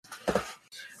saying?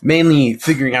 Mainly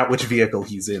figuring out which vehicle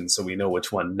he's in so we know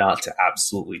which one not to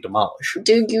absolutely demolish.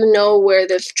 Do you know where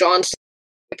this Johnson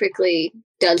typically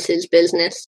does his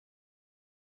business?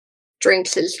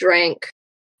 Drinks his drink,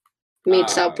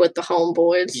 meets up with the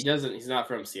homeboys. He doesn't. He's not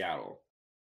from Seattle.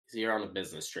 He's here on a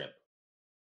business trip.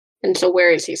 And so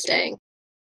where is he staying?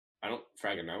 I don't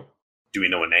fragging know. Do we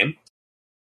know a name?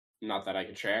 Not that I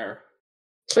can share.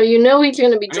 So you know he's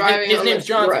going to be I mean, driving his on name's this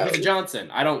Johnson. road. He's a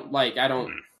Johnson. I don't.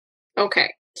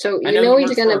 Okay, so I you know he he's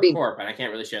works going for to a be corp, and I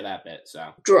can't really share that bit.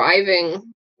 So.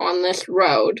 driving on this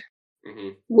road. Mm-hmm.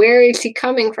 Where is he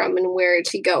coming from and where is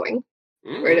he going?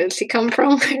 Mm-hmm. Where does he come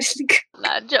from? Where does he go?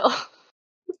 Not Joe.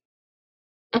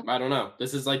 I don't know.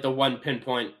 This is like the one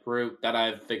pinpoint route that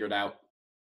I've figured out.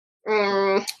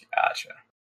 Gotcha.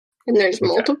 And there's Okay.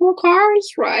 multiple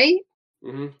cars, right?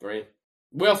 Mm-hmm. 3.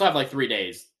 We also have like 3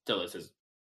 days till this is.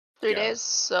 3 Yeah. days,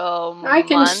 so I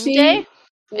can Monday? see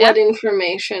what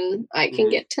information I can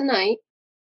Mhm. get tonight,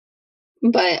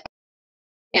 but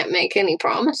I can't make any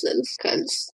promises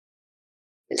because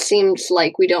it seems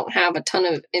like we don't have a ton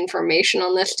of information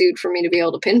on this dude for me to be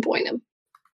able to pinpoint him.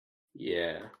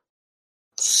 Yeah.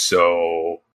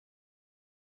 So,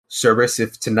 Cerberus,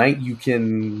 if tonight you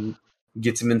can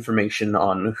get some information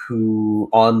on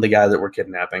the guy that we're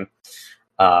kidnapping.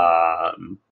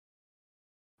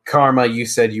 Karma, you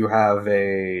said you have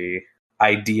a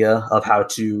idea of how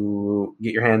to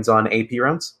get your hands on AP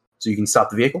rounds, so you can stop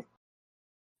the vehicle.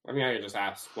 I mean, I could just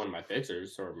ask one of my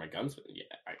fixers or my gunsmith. Yeah,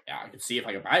 I could see if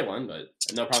I could buy one, but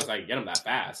no promise I could get them that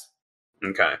fast.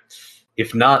 Okay.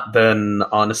 If not, then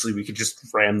honestly, we could just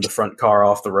ram the front car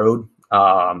off the road,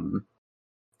 or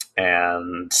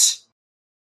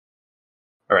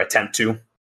attempt to,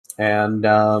 and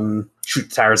shoot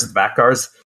the tires at the back cars.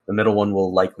 The middle one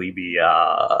will likely be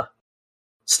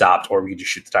stopped, or we could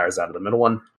just shoot the tires out of the middle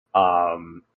one.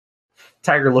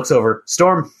 Tiger looks over.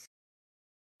 Storm,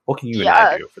 what can you and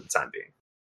I do for the time being?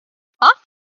 Huh?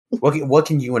 What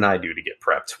can you and I do to get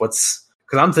prepped? Because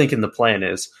I'm thinking the plan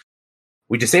is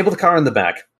we disable the car in the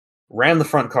back, ram the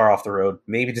front car off the road,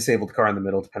 maybe disable the car in the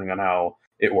middle, depending on how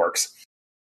it works,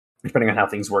 depending on how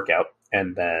things work out,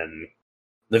 and then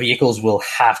the vehicles will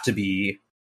have to be.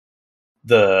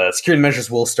 The security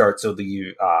measures will start, so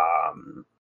the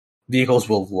vehicles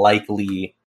will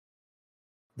likely.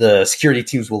 The security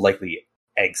teams will likely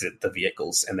exit the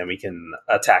vehicles, and then we can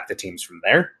attack the teams from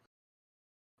there.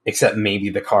 Except maybe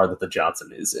the car that the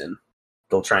Johnson is in.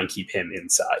 They'll try and keep him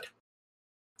inside.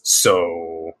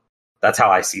 So that's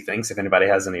how I see things. If anybody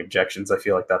has any objections, I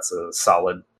feel like that's a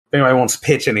solid. If anybody wants to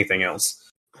pitch anything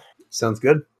else, sounds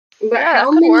good. But Yeah, how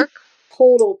that could many work.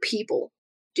 total people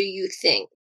do you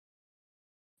think?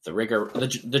 The rigger,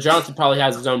 the Johnson probably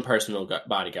has his own personal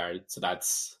bodyguard, so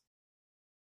that's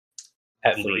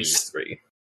At 3. least 3.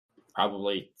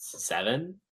 Probably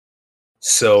 7.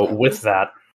 So with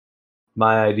that,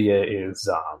 my idea is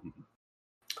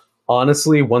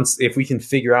honestly, if we can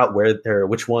figure out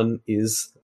which one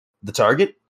is the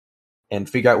target and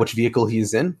figure out which vehicle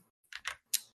he's in,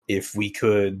 if we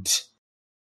could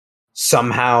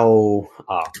somehow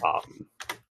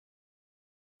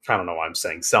I don't know why I'm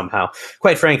saying somehow.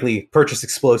 Quite frankly, purchase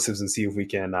explosives and see if we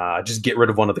can just get rid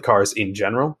of one of the cars in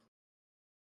general.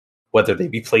 Whether they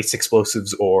be place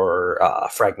explosives or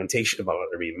fragmentation, whether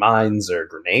it be mines or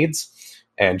grenades,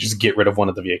 and just get rid of one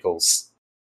of the vehicles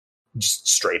just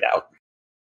straight out.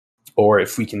 Or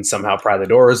if we can somehow pry the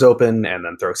doors open and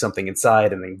then throw something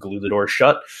inside and then glue the door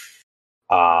shut,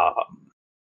 that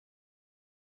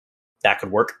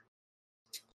could work.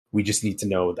 We just need to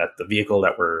know that the vehicle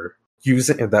that we're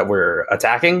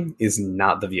attacking is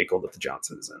not the vehicle that the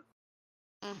Johnson is in.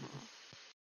 Mm-hmm.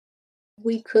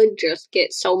 We could just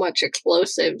get so much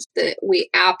explosives that we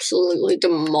absolutely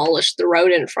demolish the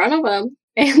road in front of them,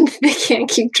 and they can't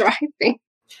keep driving.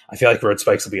 I feel like road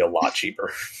spikes will be a lot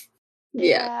cheaper.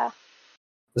 Yeah.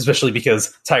 Especially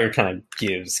because Tiger kind of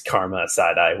gives Karma a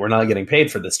side eye. We're not getting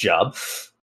paid for this job.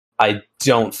 I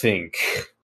don't think...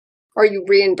 Are you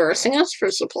reimbursing us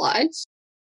for supplies?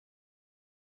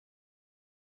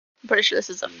 I'm pretty sure this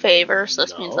is a favor, so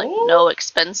this means like No. no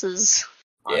expenses.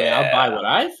 I mean, I'll buy what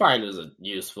I find is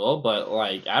useful, but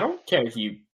like, I don't care if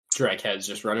you dreckheads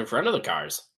just run in front of the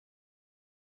cars.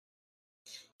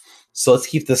 So let's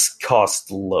keep this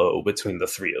cost low between the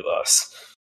three of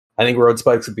us. I think road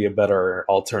spikes would be a better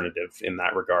alternative in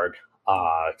that regard,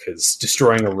 because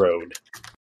destroying a road.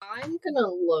 I'm gonna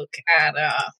look at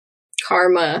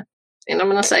Karma, and I'm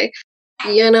gonna say,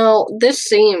 you know, this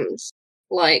seems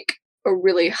like a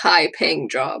really high-paying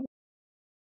job.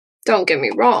 Don't get me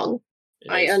wrong.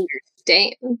 I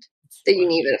understand that you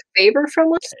needed a favor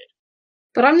from us,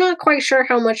 but I'm not quite sure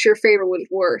how much your favor was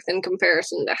worth in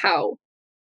comparison to how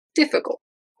difficult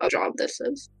a job this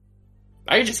is.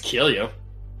 I could just kill you.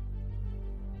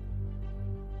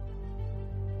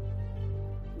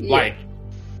 Yeah. Like,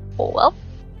 Oh, well.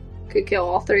 Could kill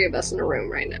all three of us in a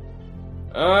room right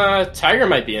now. Tiger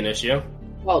might be an issue.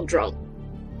 While drunk.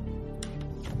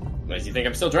 Does he think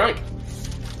I'm still drunk?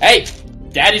 Hey,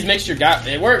 Daddy's mixture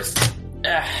it works.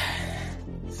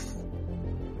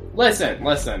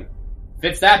 Listen. If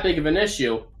it's that big of an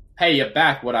issue, pay you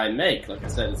back what I make. Like I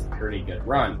said, it's a pretty good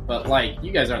run. But, like,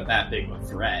 you guys aren't that big of a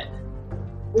threat.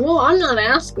 Well, I'm not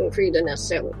asking for you to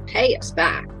necessarily pay us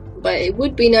back, but it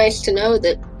would be nice to know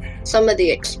that some of the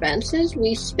expenses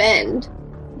we spend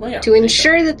to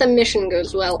ensure that the mission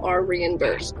goes well are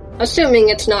reimbursed, assuming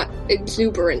it's not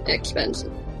exuberant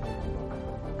expensive.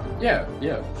 Yeah,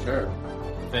 sure.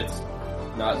 If it's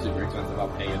not super expensive, I'll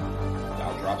pay you.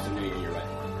 I'll drop some new your way.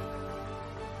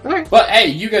 Alright. But hey,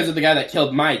 you guys are the guy that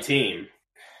killed my team.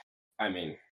 I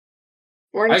mean,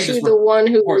 weren't you the one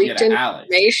who leaked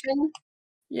information?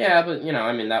 Yeah, but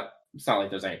I mean, it's not like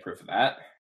there's any proof of that.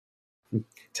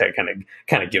 Ted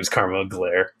kind of gives Karma a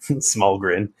glare, small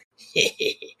grin.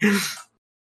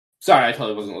 Sorry, I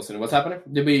totally wasn't listening. What's happening?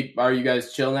 Are you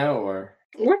guys chill now, or?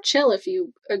 We're chill if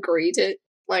you agree to,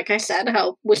 like I said,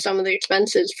 help with some of the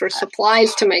expenses for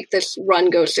supplies to make this run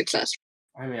go successful.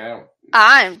 I mean,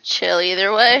 I'm chill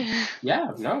either way.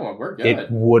 Yeah, no, we're good. It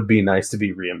would be nice to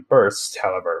be reimbursed.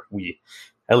 However,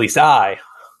 at least I,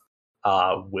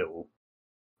 will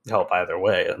help either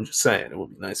way. I'm just saying, it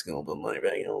would be nice to get a little bit of money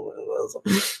back.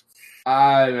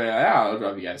 I'll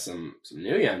drop you guys some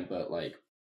new yen, but like,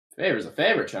 favor's a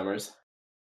favor, chummers.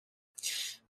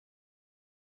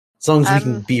 As long as we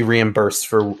can be reimbursed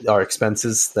for our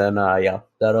expenses, then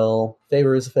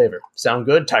favor is a favor. Sound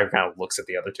good? Tiger kind of looks at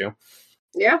the other two.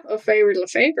 Yeah, a favor's a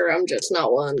favor. I'm just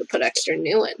not willing to put extra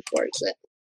new in towards it.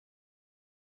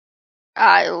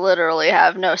 I literally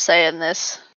have no say in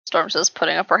this. Storm's just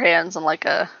putting up her hands and like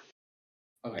a...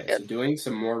 Okay, so doing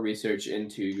some more research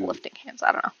into... lifting hands,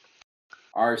 I don't know.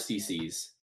 RCCs.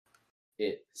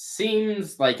 It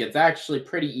seems like it's actually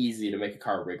pretty easy to make a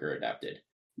car rigger adapted.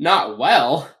 Not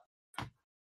well,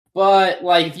 but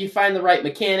like if you find the right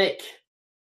mechanic,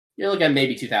 you're looking at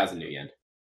maybe 2,000 new yen.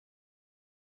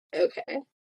 Okay.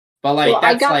 But like,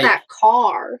 I got that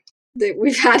car that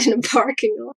we've had in a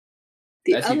parking lot.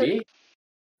 The SUV?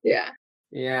 Yeah.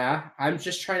 Yeah, I'm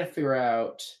just trying to figure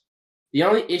out. The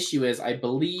only issue is I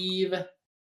believe the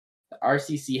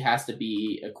RCC has to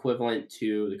be equivalent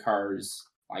to the car's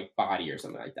like body or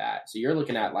something like that. So you're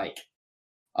looking at like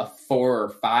a 4 or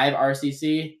 5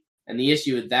 RCC, and the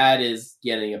issue with that is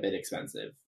getting a bit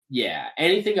expensive. Yeah,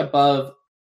 anything above,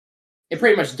 it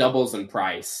pretty much doubles in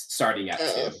price starting at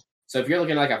 2. So if you're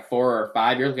looking at like a 4 or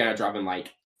 5, you're looking at dropping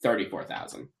like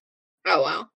 34,000. Oh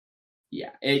wow.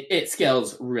 Yeah, it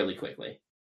scales really quickly.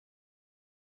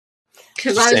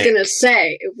 Because I was going to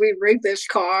say, if we rig this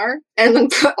car and then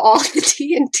put all the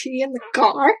TNT in the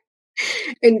car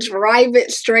and drive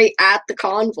it straight at the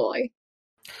convoy.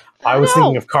 I was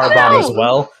thinking of car bomb as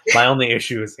well. My only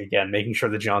issue is, again, making sure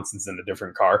the Johnson's in a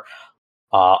different car.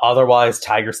 Otherwise,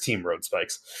 Tiger's team road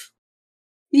spikes.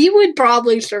 You would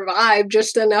probably survive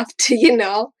just enough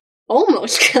to,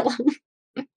 almost kill him.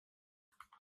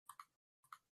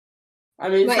 I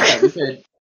mean, yeah, we could.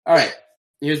 Alright,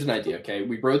 here's an idea, okay?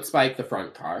 We road spike the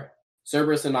front car.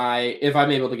 Cerberus and I, if I'm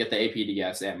able to get the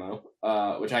APDS ammo,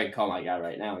 which I can call my guy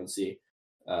right now and see,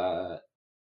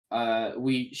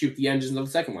 we shoot the engines of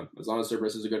the second one. As long as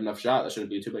Cerberus is a good enough shot, that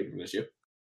shouldn't be too big of an issue.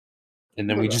 And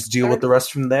then we just deal with the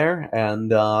rest from there,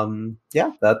 and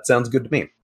that sounds good to me.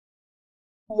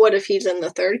 What if he's in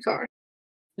the third car?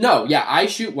 No, yeah, I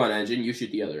shoot one engine, you shoot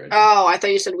the other engine. Oh, I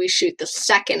thought you said we shoot the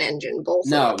second engine, both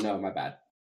No, my bad.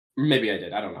 Maybe I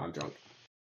did, I don't know, I'm drunk.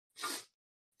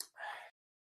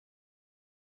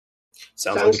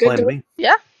 Sounds like a plan to me.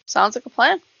 Yeah, sounds like a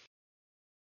plan.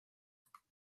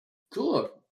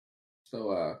 Cool.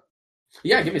 So,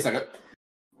 yeah, give me a second.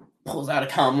 Pulls out a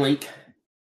comm link.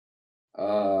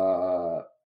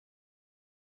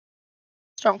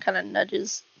 Storm kind of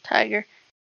nudges Tiger.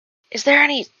 Is there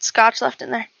any scotch left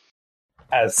in there?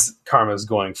 As Karma's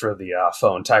going for the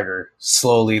phone, Tiger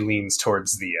slowly leans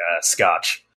towards the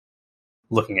scotch,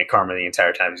 looking at Karma the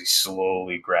entire time as he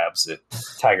slowly grabs it.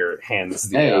 Tiger hands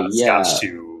the scotch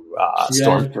to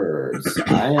Storm.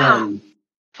 I am.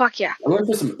 Fuck yeah. I'm going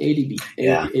for some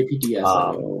APDS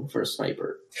ammo for a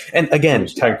sniper. And again,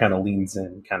 Tiger kind of leans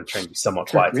in, kind of trying to be somewhat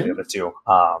quiet to the other two.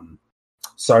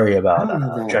 Sorry about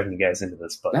dragging you guys into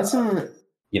this, but that's not.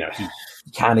 He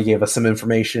kind of gave us some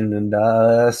information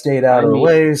and stayed out of the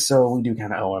way, so we do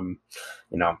kind of owe him.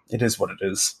 It is what it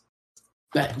is.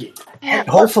 Yeah.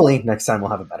 Hopefully, next time we'll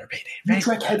have a better payday.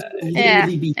 Utrecht has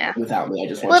literally beat without me. I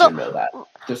just want you to know that.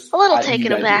 A little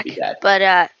taken aback,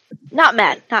 but not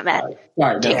mad.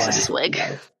 Sorry, Takes a swig.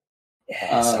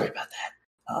 Yeah, sorry about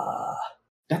that.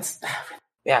 That's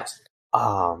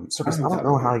So I don't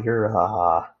know how you're.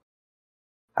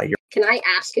 Can I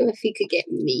ask him if he could get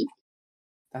me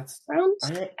That's rounds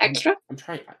extra? I'm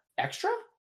trying extra.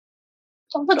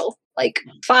 A little, like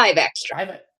 5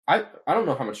 extra. I don't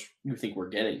know how much you think we're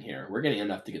getting here. We're getting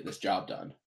enough to get this job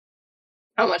done.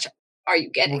 How much are you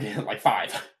We're getting? getting like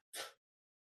 5.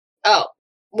 Oh,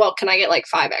 well, can I get like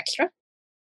 5 extra?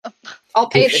 I'll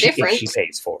pay the difference. If she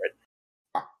pays for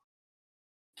it.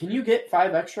 Can you get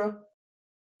 5 extra?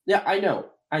 Yeah, I know.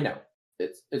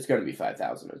 It's going to be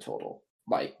 5,000 in total.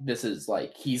 Like this is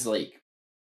like he's like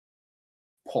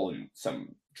pulling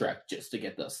some direct just to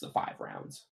get us the 5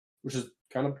 rounds, which is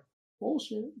kind of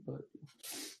bullshit. But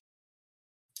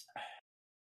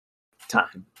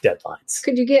Time deadlines.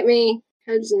 Could you get me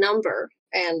his number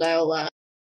and I'll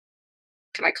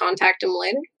can I contact him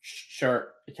later? sure,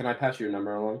 can I pass your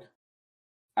number along?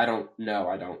 I don't know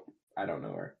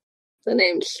her. The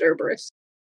name's Cerberus.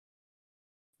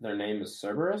 Their name is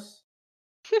Cerberus?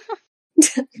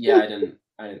 Yeah, I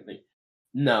didn't think.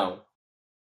 No.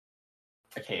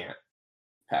 I can't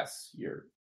pass your.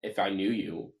 If I knew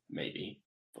you, maybe.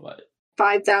 But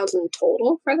 5,000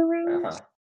 total for the rounds?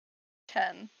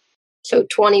 10. So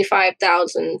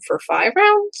 25,000 for 5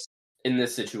 rounds? in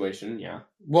this situation, yeah.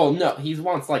 Well, no, he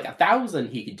wants like 1,000.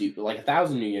 He could do like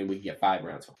 1,000 New Yen. We could get 5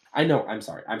 rounds. I know. I'm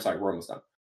sorry. We're almost done.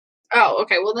 Oh,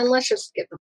 okay. Well, then let's just get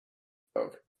them.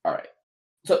 Okay. All right.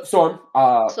 So Storm.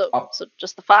 So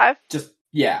just the 5?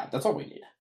 Yeah. That's all we need.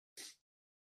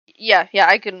 Yeah.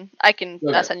 I can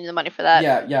Okay. send you the money for that.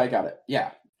 Yeah. I got it.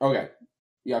 Yeah. Okay.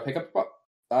 Yeah. Pick up.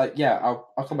 Yeah.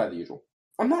 I'll come by the usual.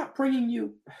 I'm not bringing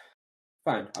you.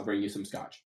 Fine. I'll bring you some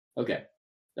scotch. Okay.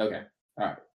 All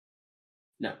right.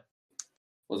 No.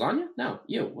 Lasagna? No.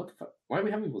 You. What the fuck? Why are we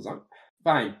having lasagna?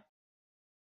 Fine.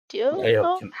 Do you? Yeah,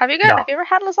 know? can- Have you ever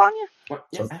had lasagna? What?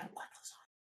 Yeah, I don't like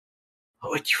lasagna.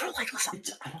 Oh, you don't like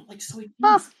lasagna? I don't like soy cheese.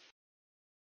 Oh.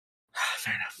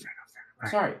 Fair enough. All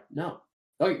right. Sorry, no.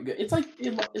 Okay, it's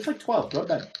like 12. Go to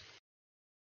bed.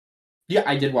 Yeah,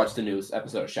 I did watch the newest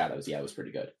episode of Shadows. Yeah, it was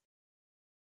pretty good.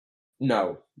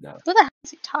 No. Who the hell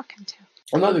is he talking to?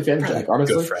 I'm not a big fan of Probably Jack, a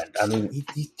honestly. good friend. I mean,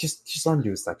 he just let him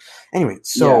do his thing. Anyway,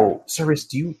 so Service,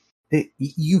 you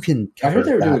can I heard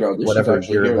they were doing that, auditions whatever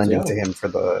actually you're here in lending to Seattle. him for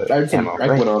the I heard some ammo, Greg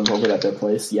right? went on over at their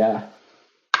place. Yeah.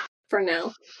 For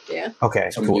now. Yeah. Okay,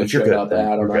 Some cool. dude If you're showed good, up, then I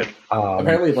don't we're know. good.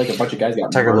 Apparently, like a bunch of guys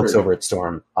got Tiger looks murdered. over at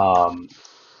Storm. Yeah,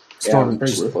 Storm,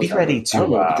 pretty just ruthless be ready happened. I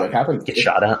don't know what the to fuck happened. get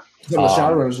shot at. The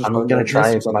Shadowrun was just I'm going going like to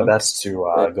try this or my something. best to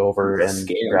go over and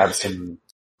Scam. grab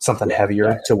something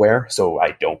heavier to wear so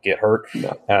I don't get hurt,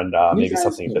 No. and maybe guys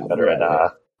something a know bit better at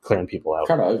that. clearing people out.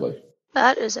 Kind of ugly.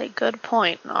 That is a good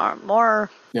point. More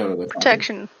No,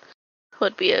 protection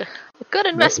would be a good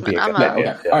investment. a I'm good- a, Yeah,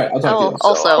 okay. Yeah. All right, I'll talk to you.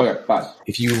 Also- Okay, bye.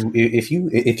 If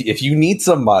you need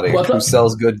somebody What's who up?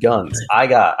 sells good guns, I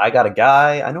got a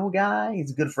guy. I know a guy.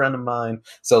 He's a good friend of mine.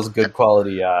 Sells good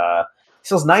quality. He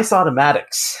sells nice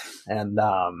automatics, and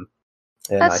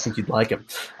I think you'd like him.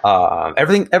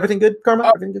 Everything good, Karma?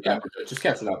 Everything good? Yeah, we're good. Just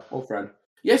catching up, old friend.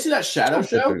 You guys see that Shadow Oh,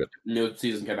 show? pretty good. New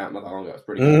season came out not that long ago. It's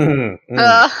pretty good.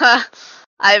 I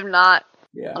have not,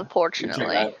 Yeah. Check it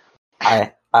unfortunately.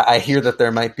 out. I hear that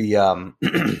there might be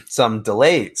some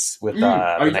delays with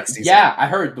Are the you- next season. Yeah, I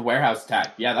heard the warehouse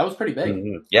attack. Yeah, that was pretty big.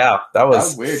 Yeah, that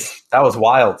was weird. That was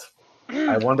wild.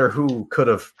 I wonder who could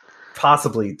have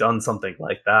possibly done something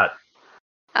like that.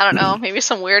 I don't know. Maybe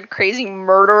some weird, crazy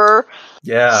murderer.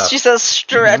 Yeah, She says,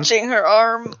 stretching her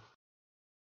arm.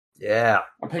 yeah.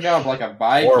 I'm picking up like a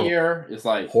vibe Horrible. here. It's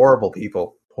like, Horrible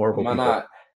people. Horrible am I people. not?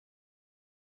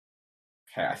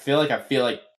 Okay, I feel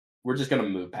like we're just gonna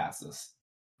move past this.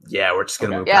 Yeah, we're just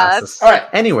gonna Okay. move Yeah, past that's- this. All right.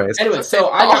 Anyways, Anyway, so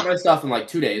I got my stuff in like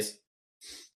 2 days.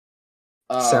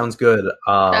 sounds good.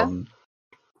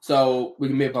 So we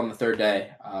can meet up on the 3rd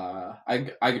day.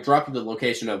 I could drop you the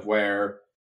location of where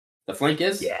the flank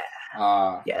is. Yeah,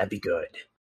 Yeah. yeah, that'd be good.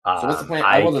 So what's the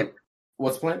plan?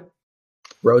 What's the plan?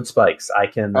 Road spikes. I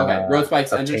can. Okay, road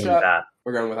spikes, engine obtain shot. that.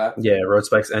 We're going with that. Yeah, road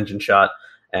spikes, engine shot,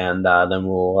 and then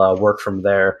we'll work from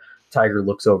there. Tiger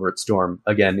looks over at Storm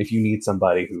again. If you need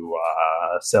somebody who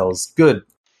sells good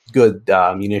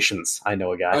munitions, I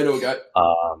know a guy. I know a guy.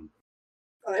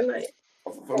 I might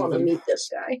want to meet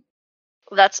this guy.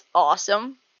 That's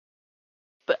awesome.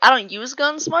 But I don't use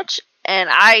guns much, and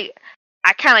I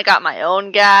kind of got my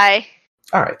own guy.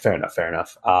 All right, fair enough.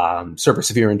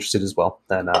 Cerberus, if you're interested as well,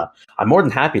 then I'm more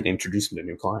than happy to introduce him to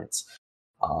new clients.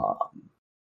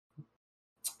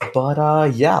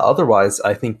 But yeah, otherwise,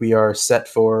 I think we are set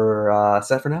for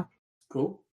now.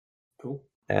 Cool.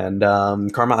 And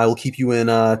Karma, I will keep you in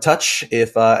touch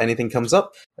if anything comes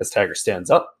up. As Tiger stands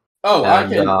up. Oh, I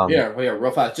And, can. Yeah,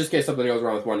 real fast. Just in case something goes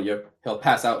wrong with one of you, he'll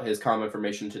pass out his comm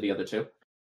information to the other two.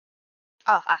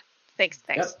 Oh, thanks.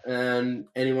 Yep. And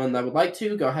anyone that would like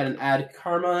to, go ahead and add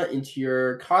Karma into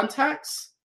your contacts.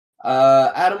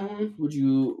 Adam, would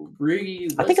you agree?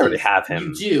 I think I already have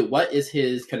him. You do. What is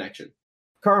his connection?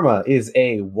 Karma is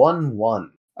a 1-1.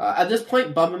 At this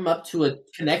point, bump him up to a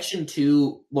connection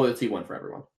 2, loyalty 1 for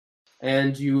everyone.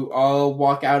 And you all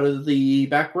walk out of the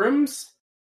back rooms.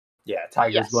 Yeah,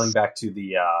 Tiger's Yes. going back to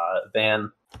the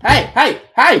van.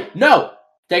 Hey! No!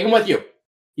 Take him with you.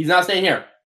 He's not staying here.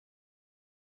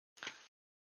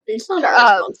 It's not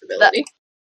our responsibility.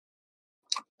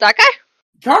 That guy?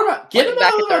 Karma, get him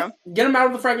Back out at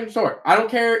of the fragment store. I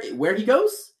don't care where he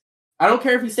goes. I don't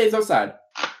care if he stays outside.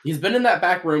 He's been in that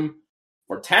back room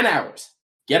for 10 hours.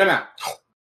 Get him out.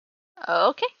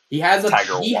 Okay. He has a Tiger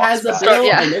bill walks back.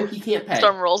 Yeah. I know he can't pay.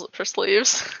 Storm rolls up her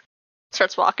sleeves.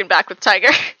 Starts walking back with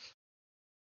Tiger.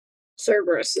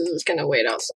 Cerberus is going to wait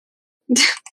outside.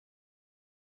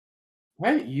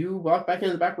 Right, you walk back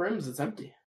into the back rooms. It's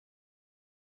empty.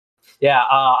 Yeah,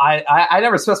 I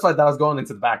never specified that I was going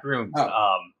into the back rooms.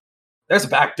 Oh. There's a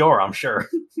back door, I'm sure.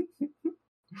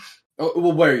 Oh,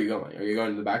 well, where are you going? Are you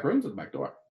going to the back rooms or the back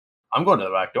door? I'm going to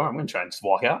the back door. I'm going to try and just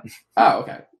walk out. Oh,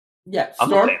 okay. Yeah, I'm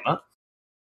Storm. okay, man.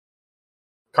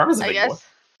 Karma's a I big guess. boy.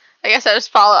 I guess I just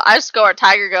follow. I just go where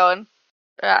Tiger going.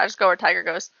 I just go where Tiger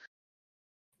goes.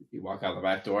 You walk out the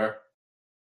back door.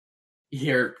 You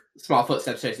hear small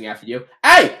footsteps chasing after you.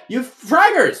 Hey, you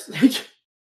fraggers!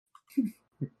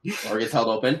 Door gets held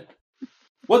open.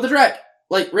 What the dreck?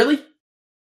 Like, really?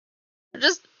 We're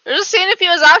just seeing if he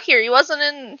was out here. He wasn't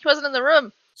in the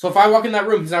room. So if I walk in that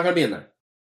room, he's not going to be in there.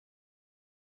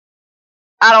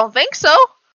 I don't think so.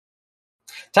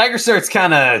 Tiger starts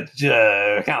kind of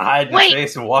hiding his Wait.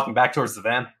 face and walking back towards the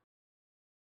van.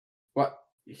 What?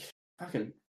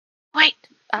 Fucking... Wait.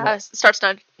 What? Starts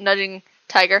nudging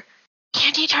Tiger.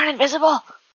 Can't he turn invisible?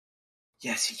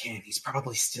 Yes, he can. He's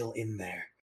probably still in there.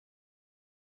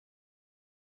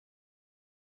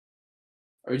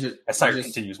 Or just... As Tiger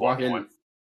just continues walk walking in. away.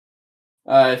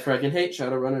 I freaking hate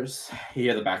Shadowrunners. You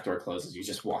hear the back door closes. You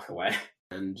just walk away.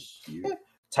 And you...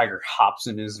 Tiger hops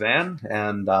in his van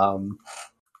and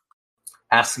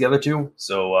asks the other two,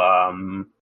 so,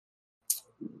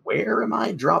 where am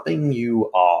I dropping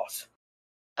you off?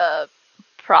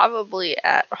 Probably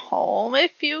at home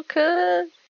if you could.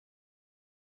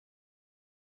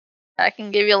 I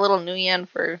can give you a little new yen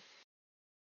for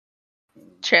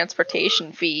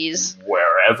transportation fees.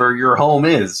 Wherever your home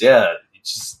is, yeah.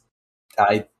 It's just,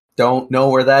 I don't know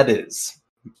where that is.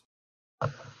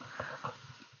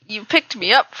 You picked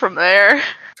me up from there.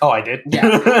 Oh, I did?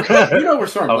 Yeah. You know where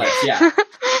Storm lives, yeah.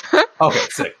 Okay,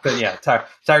 sick. Then yeah,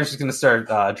 Tiger's just gonna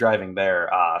start driving there.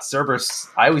 Cerberus,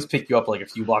 I always pick you up like a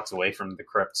few blocks away from the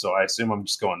crypt, so I assume I'm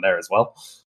just going there as well.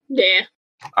 Yeah.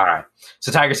 Alright.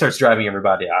 So Tiger starts driving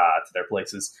everybody to their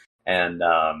places and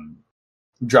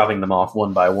dropping them off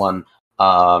one by one.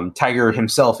 Tiger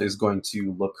himself is going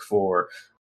to look for...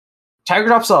 Tiger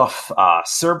drops off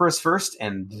Cerberus first,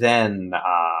 and then...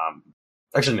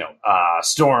 Actually, no.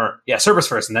 Storm... Yeah, Cerberus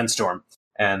first, and then Storm.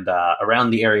 And around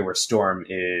the area where Storm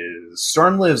is...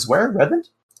 Storm lives where? Redmond?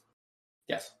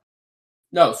 Yes.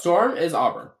 No, Storm is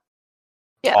Auburn.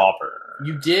 Yeah.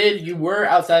 Auburn. You were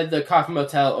outside the Coffee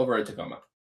Motel over in Tacoma.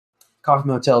 Coffee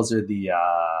motels are the...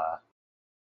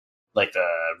 like the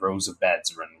rows of beds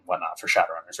and whatnot for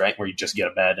Shadowrunners, right? Where you just get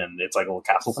a bed and it's like a little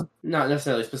capsule thing. Not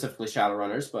necessarily specifically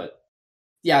Shadowrunners, but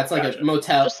yeah, it's like Gotcha. a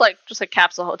motel. Just like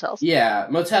capsule hotels. Yeah,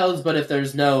 motels, but if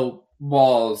there's no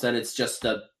walls, then it's just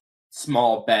a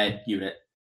small bed unit.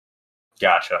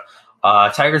 Gotcha.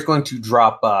 Tiger's going to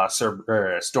drop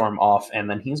Storm off, and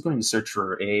then he's going to search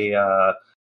for a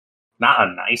not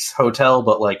a nice hotel,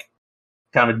 but like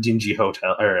kind of a dingy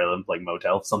hotel or like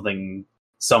motel, something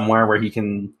somewhere where he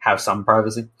can have some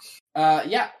privacy?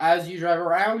 Yeah, as you drive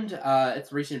around,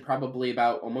 it's reaching probably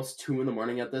about almost 2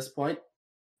 a.m. at this point.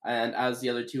 And as the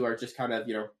other two are just kind of,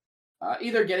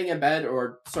 either getting in bed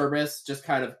or service, just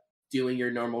kind of doing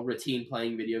your normal routine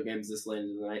playing video games this late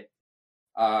into the night,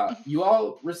 you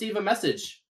all receive a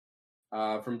message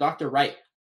from Dr. Wright.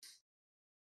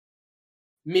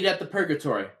 Meet at the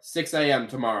Purgatory, 6 a.m.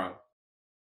 tomorrow.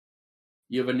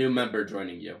 You have a new member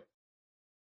joining you.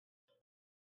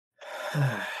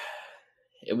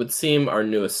 It would seem our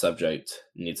newest subject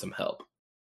needs some help.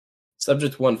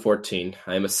 Subject 114,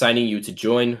 I am assigning you to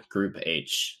join Group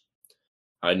H.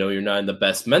 I know you're not in the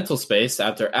best mental space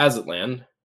after Azatlan,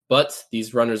 but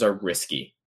these runners are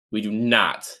risky. We do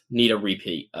not need a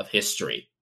repeat of history.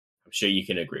 I'm sure you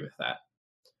can agree with that.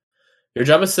 Your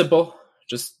job is simple,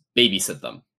 just babysit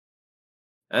them.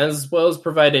 As well as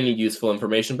provide any useful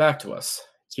information back to us.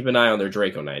 Keep an eye on their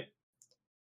Draconite.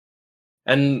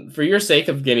 And for your sake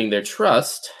of gaining their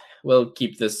trust, we'll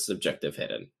keep this objective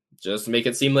hidden. Just make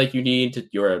it seem like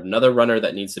you're another runner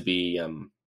that needs to be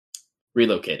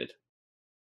relocated.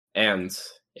 And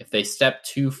if they step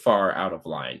too far out of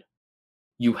line,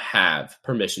 you have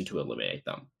permission to eliminate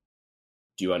them.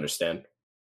 Do you understand?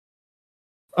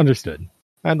 Understood.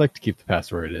 I'd like to keep the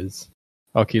past where it is.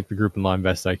 I'll keep the group in line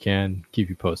best I can, keep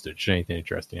you posted should anything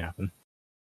interesting happen.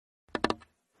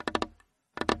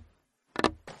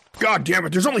 God damn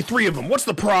it, there's only 3 of them. What's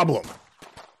the problem?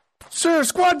 Sir,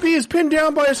 Squad B is pinned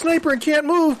down by a sniper and can't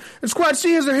move, and Squad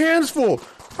C has their hands full.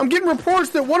 I'm getting reports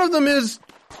that one of them is...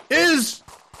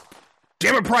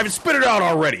 Damn it, Private, spit it out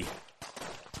already.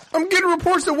 I'm getting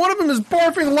reports that one of them is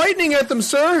barfing lightning at them,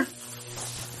 sir.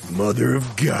 Mother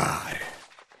of God.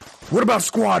 What about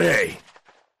Squad A?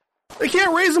 They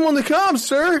can't raise them on the comms,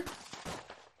 sir.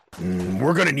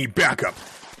 We're gonna need backup.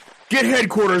 Get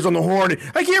headquarters on the horn.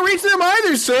 I can't reach them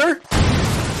either, sir.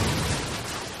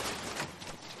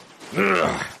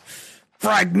 Ugh.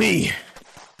 Frag me.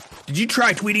 Did you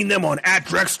try tweeting them on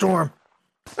 @Drexstorm?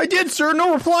 I did, sir.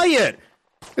 No reply yet.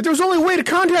 If there was only a way to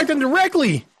contact them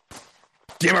directly.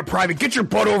 Damn it, Private. Get your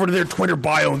butt over to their Twitter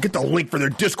bio and get the link for their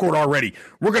Discord already.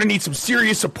 We're going to need some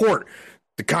serious support.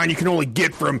 The kind you can only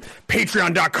get from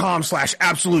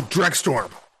patreon.com/Absolute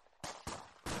Drexstorm.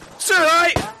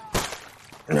 Sir,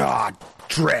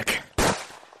 Drek.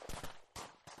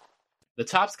 The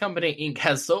Topps Company Inc.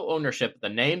 has sole ownership of the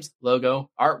names,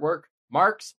 logo, artwork,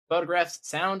 marks, photographs,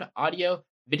 sound, audio,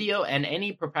 video, and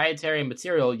any proprietary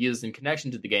material used in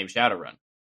connection to the game Shadowrun.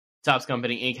 Topps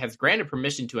Company Inc. has granted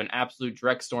permission to an Absolute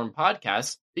Drexstorm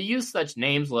podcast to use such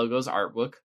names, logos,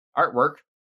 artwork,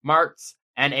 marks,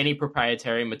 and any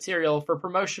proprietary material for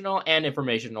promotional and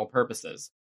informational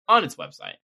purposes on its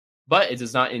website. But it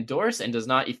does not endorse and does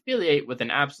not affiliate with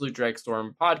an Absolute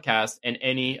Drexstorm podcast in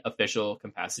any official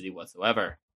capacity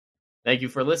whatsoever. Thank you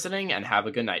for listening, and have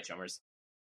a good night, Chummers.